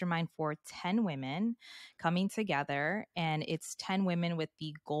mastermind for 10 women coming together. And it's 10 women with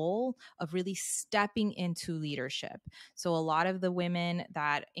the goal of really stepping into leadership. So a lot of the women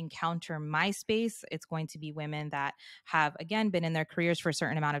that encounter my space, it's going to be women that have, again, been in their careers for a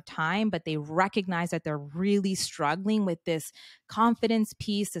certain amount of time, but they recognize that they're really struggling with this confidence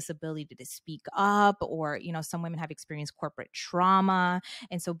piece, this ability to speak up, or, some women have experienced corporate trauma.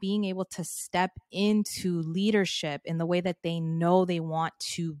 And so being able to step into leadership in the way that they know they want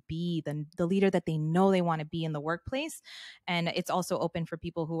to be, the leader that they know they want to be in the workplace. And it's also open for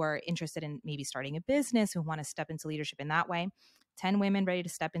people who are interested in maybe starting a business, who want to step into leadership in that way. 10 women ready to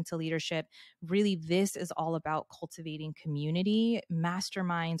step into leadership. Really, this is all about cultivating community.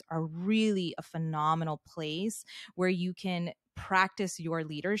 Masterminds are really a phenomenal place where you can practice your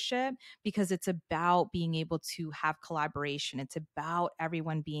leadership, because it's about being able to have collaboration. It's about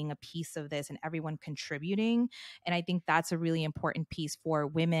everyone being a piece of this and everyone contributing. And I think that's a really important piece for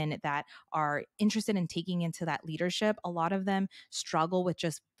women that are interested in taking into that leadership. A lot of them struggle with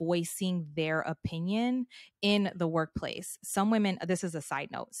just voicing their opinion in the workplace. Some women, this is a side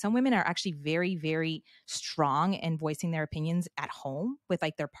note, some women are actually very, very strong in voicing their opinions at home with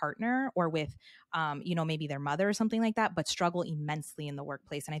like their partner or with, maybe their mother or something like that, but struggle immensely in the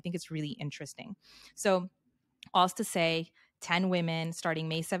workplace. And I think it's really interesting. So, all to say, 10 women starting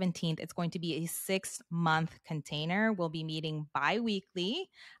May 17th. It's going to be a 6-month container. We'll be meeting bi-weekly.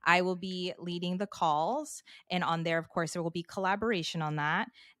 I will be leading the calls. And on there, of course, there will be collaboration on that.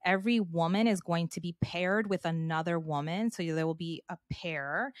 Every woman is going to be paired with another woman. So there will be a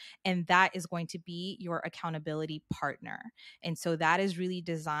pair, and that is going to be your accountability partner. And so that is really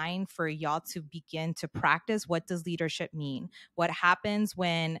designed for y'all to begin to practice. What does leadership mean? What happens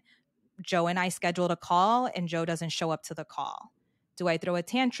when Joe and I scheduled a call and Joe doesn't show up to the call? Do I throw a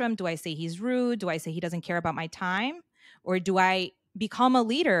tantrum? Do I say he's rude? Do I say he doesn't care about my time? Or do I become a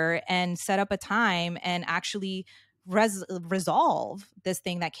leader and set up a time and actually resolve this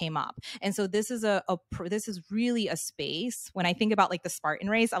thing that came up. And so this is this is really a space. When I think about like the Spartan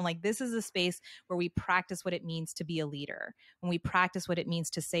race, I'm like, this is a space where we practice what it means to be a leader, when we practice what it means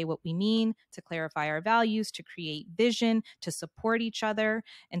to say what we mean, to clarify our values, to create vision, to support each other.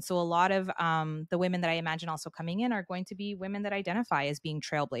 And so a lot of the women that I imagine also coming in are going to be women that identify as being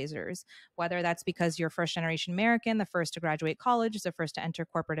trailblazers, whether that's because you're first generation American, the first to graduate college, the first to enter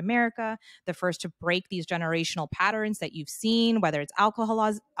corporate America, the first to break these generational patterns that you've seen, whether it's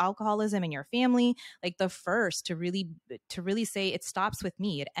alcoholism in your family, like the first to really say it stops with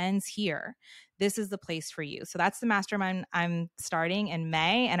me, it ends here. This is the place for you. So that's the mastermind I'm starting in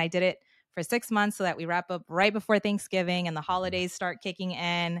May, and I did it for 6 months so that we wrap up right before Thanksgiving and the holidays start kicking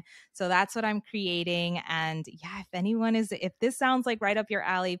in. So that's what I'm creating. And yeah, if this sounds like right up your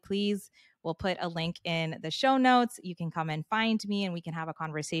alley, please, we'll put a link in the show notes. You can come and find me and we can have a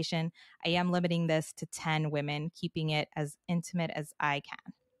conversation. I am limiting this to 10 women, keeping it as intimate as I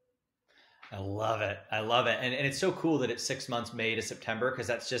can. I love it. I love it. And it's so cool that it's 6 months, May to September, because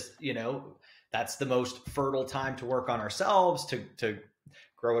that's just, that's the most fertile time to work on ourselves, to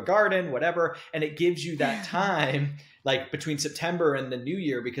grow a garden, whatever. And it gives you that time like between September and the new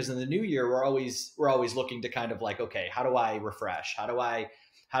year, because in the new year, we're always looking to kind of like, okay, how do I refresh? How do I,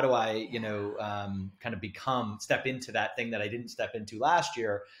 kind of step into that thing that I didn't step into last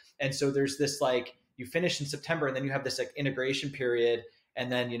year. And so there's this, like, you finish in September and then you have this like integration period.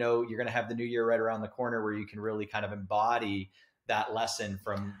 And then, you're going to have the new year right around the corner where you can really kind of embody that lesson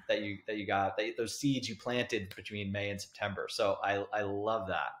from that you got, those seeds you planted between May and September. So I love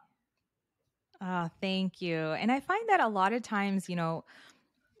that. Oh, thank you. And I find that a lot of times,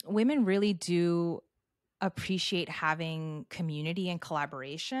 women really do appreciate having community and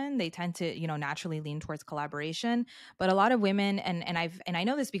collaboration. They tend to, naturally lean towards collaboration. But a lot of women, and I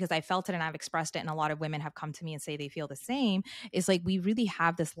know this because I felt it and I've expressed it, and a lot of women have come to me and say they feel the same, is like we really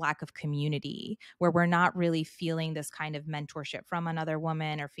have this lack of community where we're not really feeling this kind of mentorship from another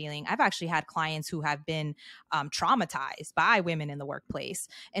woman, or feeling. I've actually had clients who have been traumatized by women in the workplace.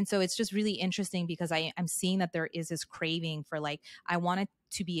 And so it's just really interesting because I'm seeing that there is this craving for, like, I want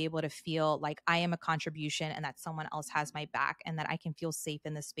to be able to feel like I am a contribution and that someone else has my back, and that I can feel safe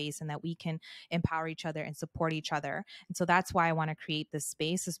in this space, and that we can empower each other and support each other. And so that's why I want to create this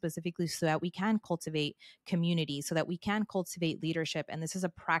space specifically so that we can cultivate community, so that we can cultivate leadership. And this is a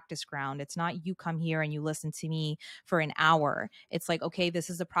practice ground. It's not you come here and you listen to me for an hour. It's like, okay, this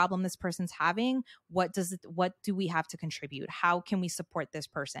is a problem this person's having. What do we have to contribute? How can we support this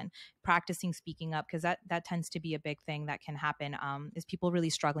person? Practicing speaking up, because that tends to be a big thing that can happen, is people really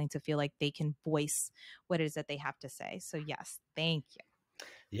struggling to feel like they can voice what it is that they have to say. So yes, thank you.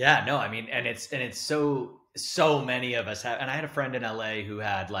 Yeah, no, I mean, and it's so many of us have, and I had a friend in LA who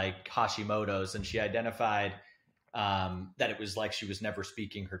had like Hashimoto's, and she identified that it was like she was never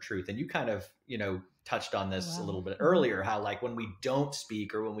speaking her truth. And you kind of, touched on this a little bit earlier, how like when we don't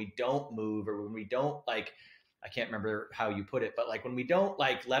speak, or when we don't move, or when we don't, like, I can't remember how you put it, but like when we don't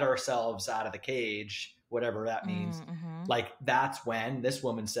like let ourselves out of the cage, whatever that means, like that's when this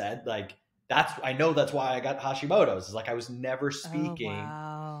woman said, like, I know that's why I got Hashimoto's. It's like I was never speaking. Oh,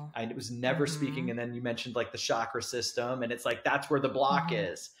 wow. I was never speaking. And then you mentioned like the chakra system, and it's like that's where the block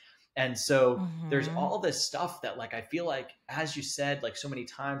is. And so there's all this stuff that, like, I feel like, as you said, like so many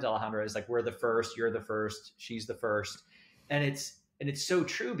times, Alejandra, is like, we're the first, you're the first, she's the first. And it's so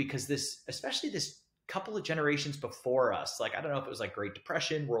true, because especially this couple of generations before us, like, I don't know if it was like Great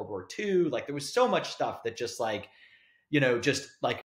Depression, World War II, like there was so much stuff that just like, just like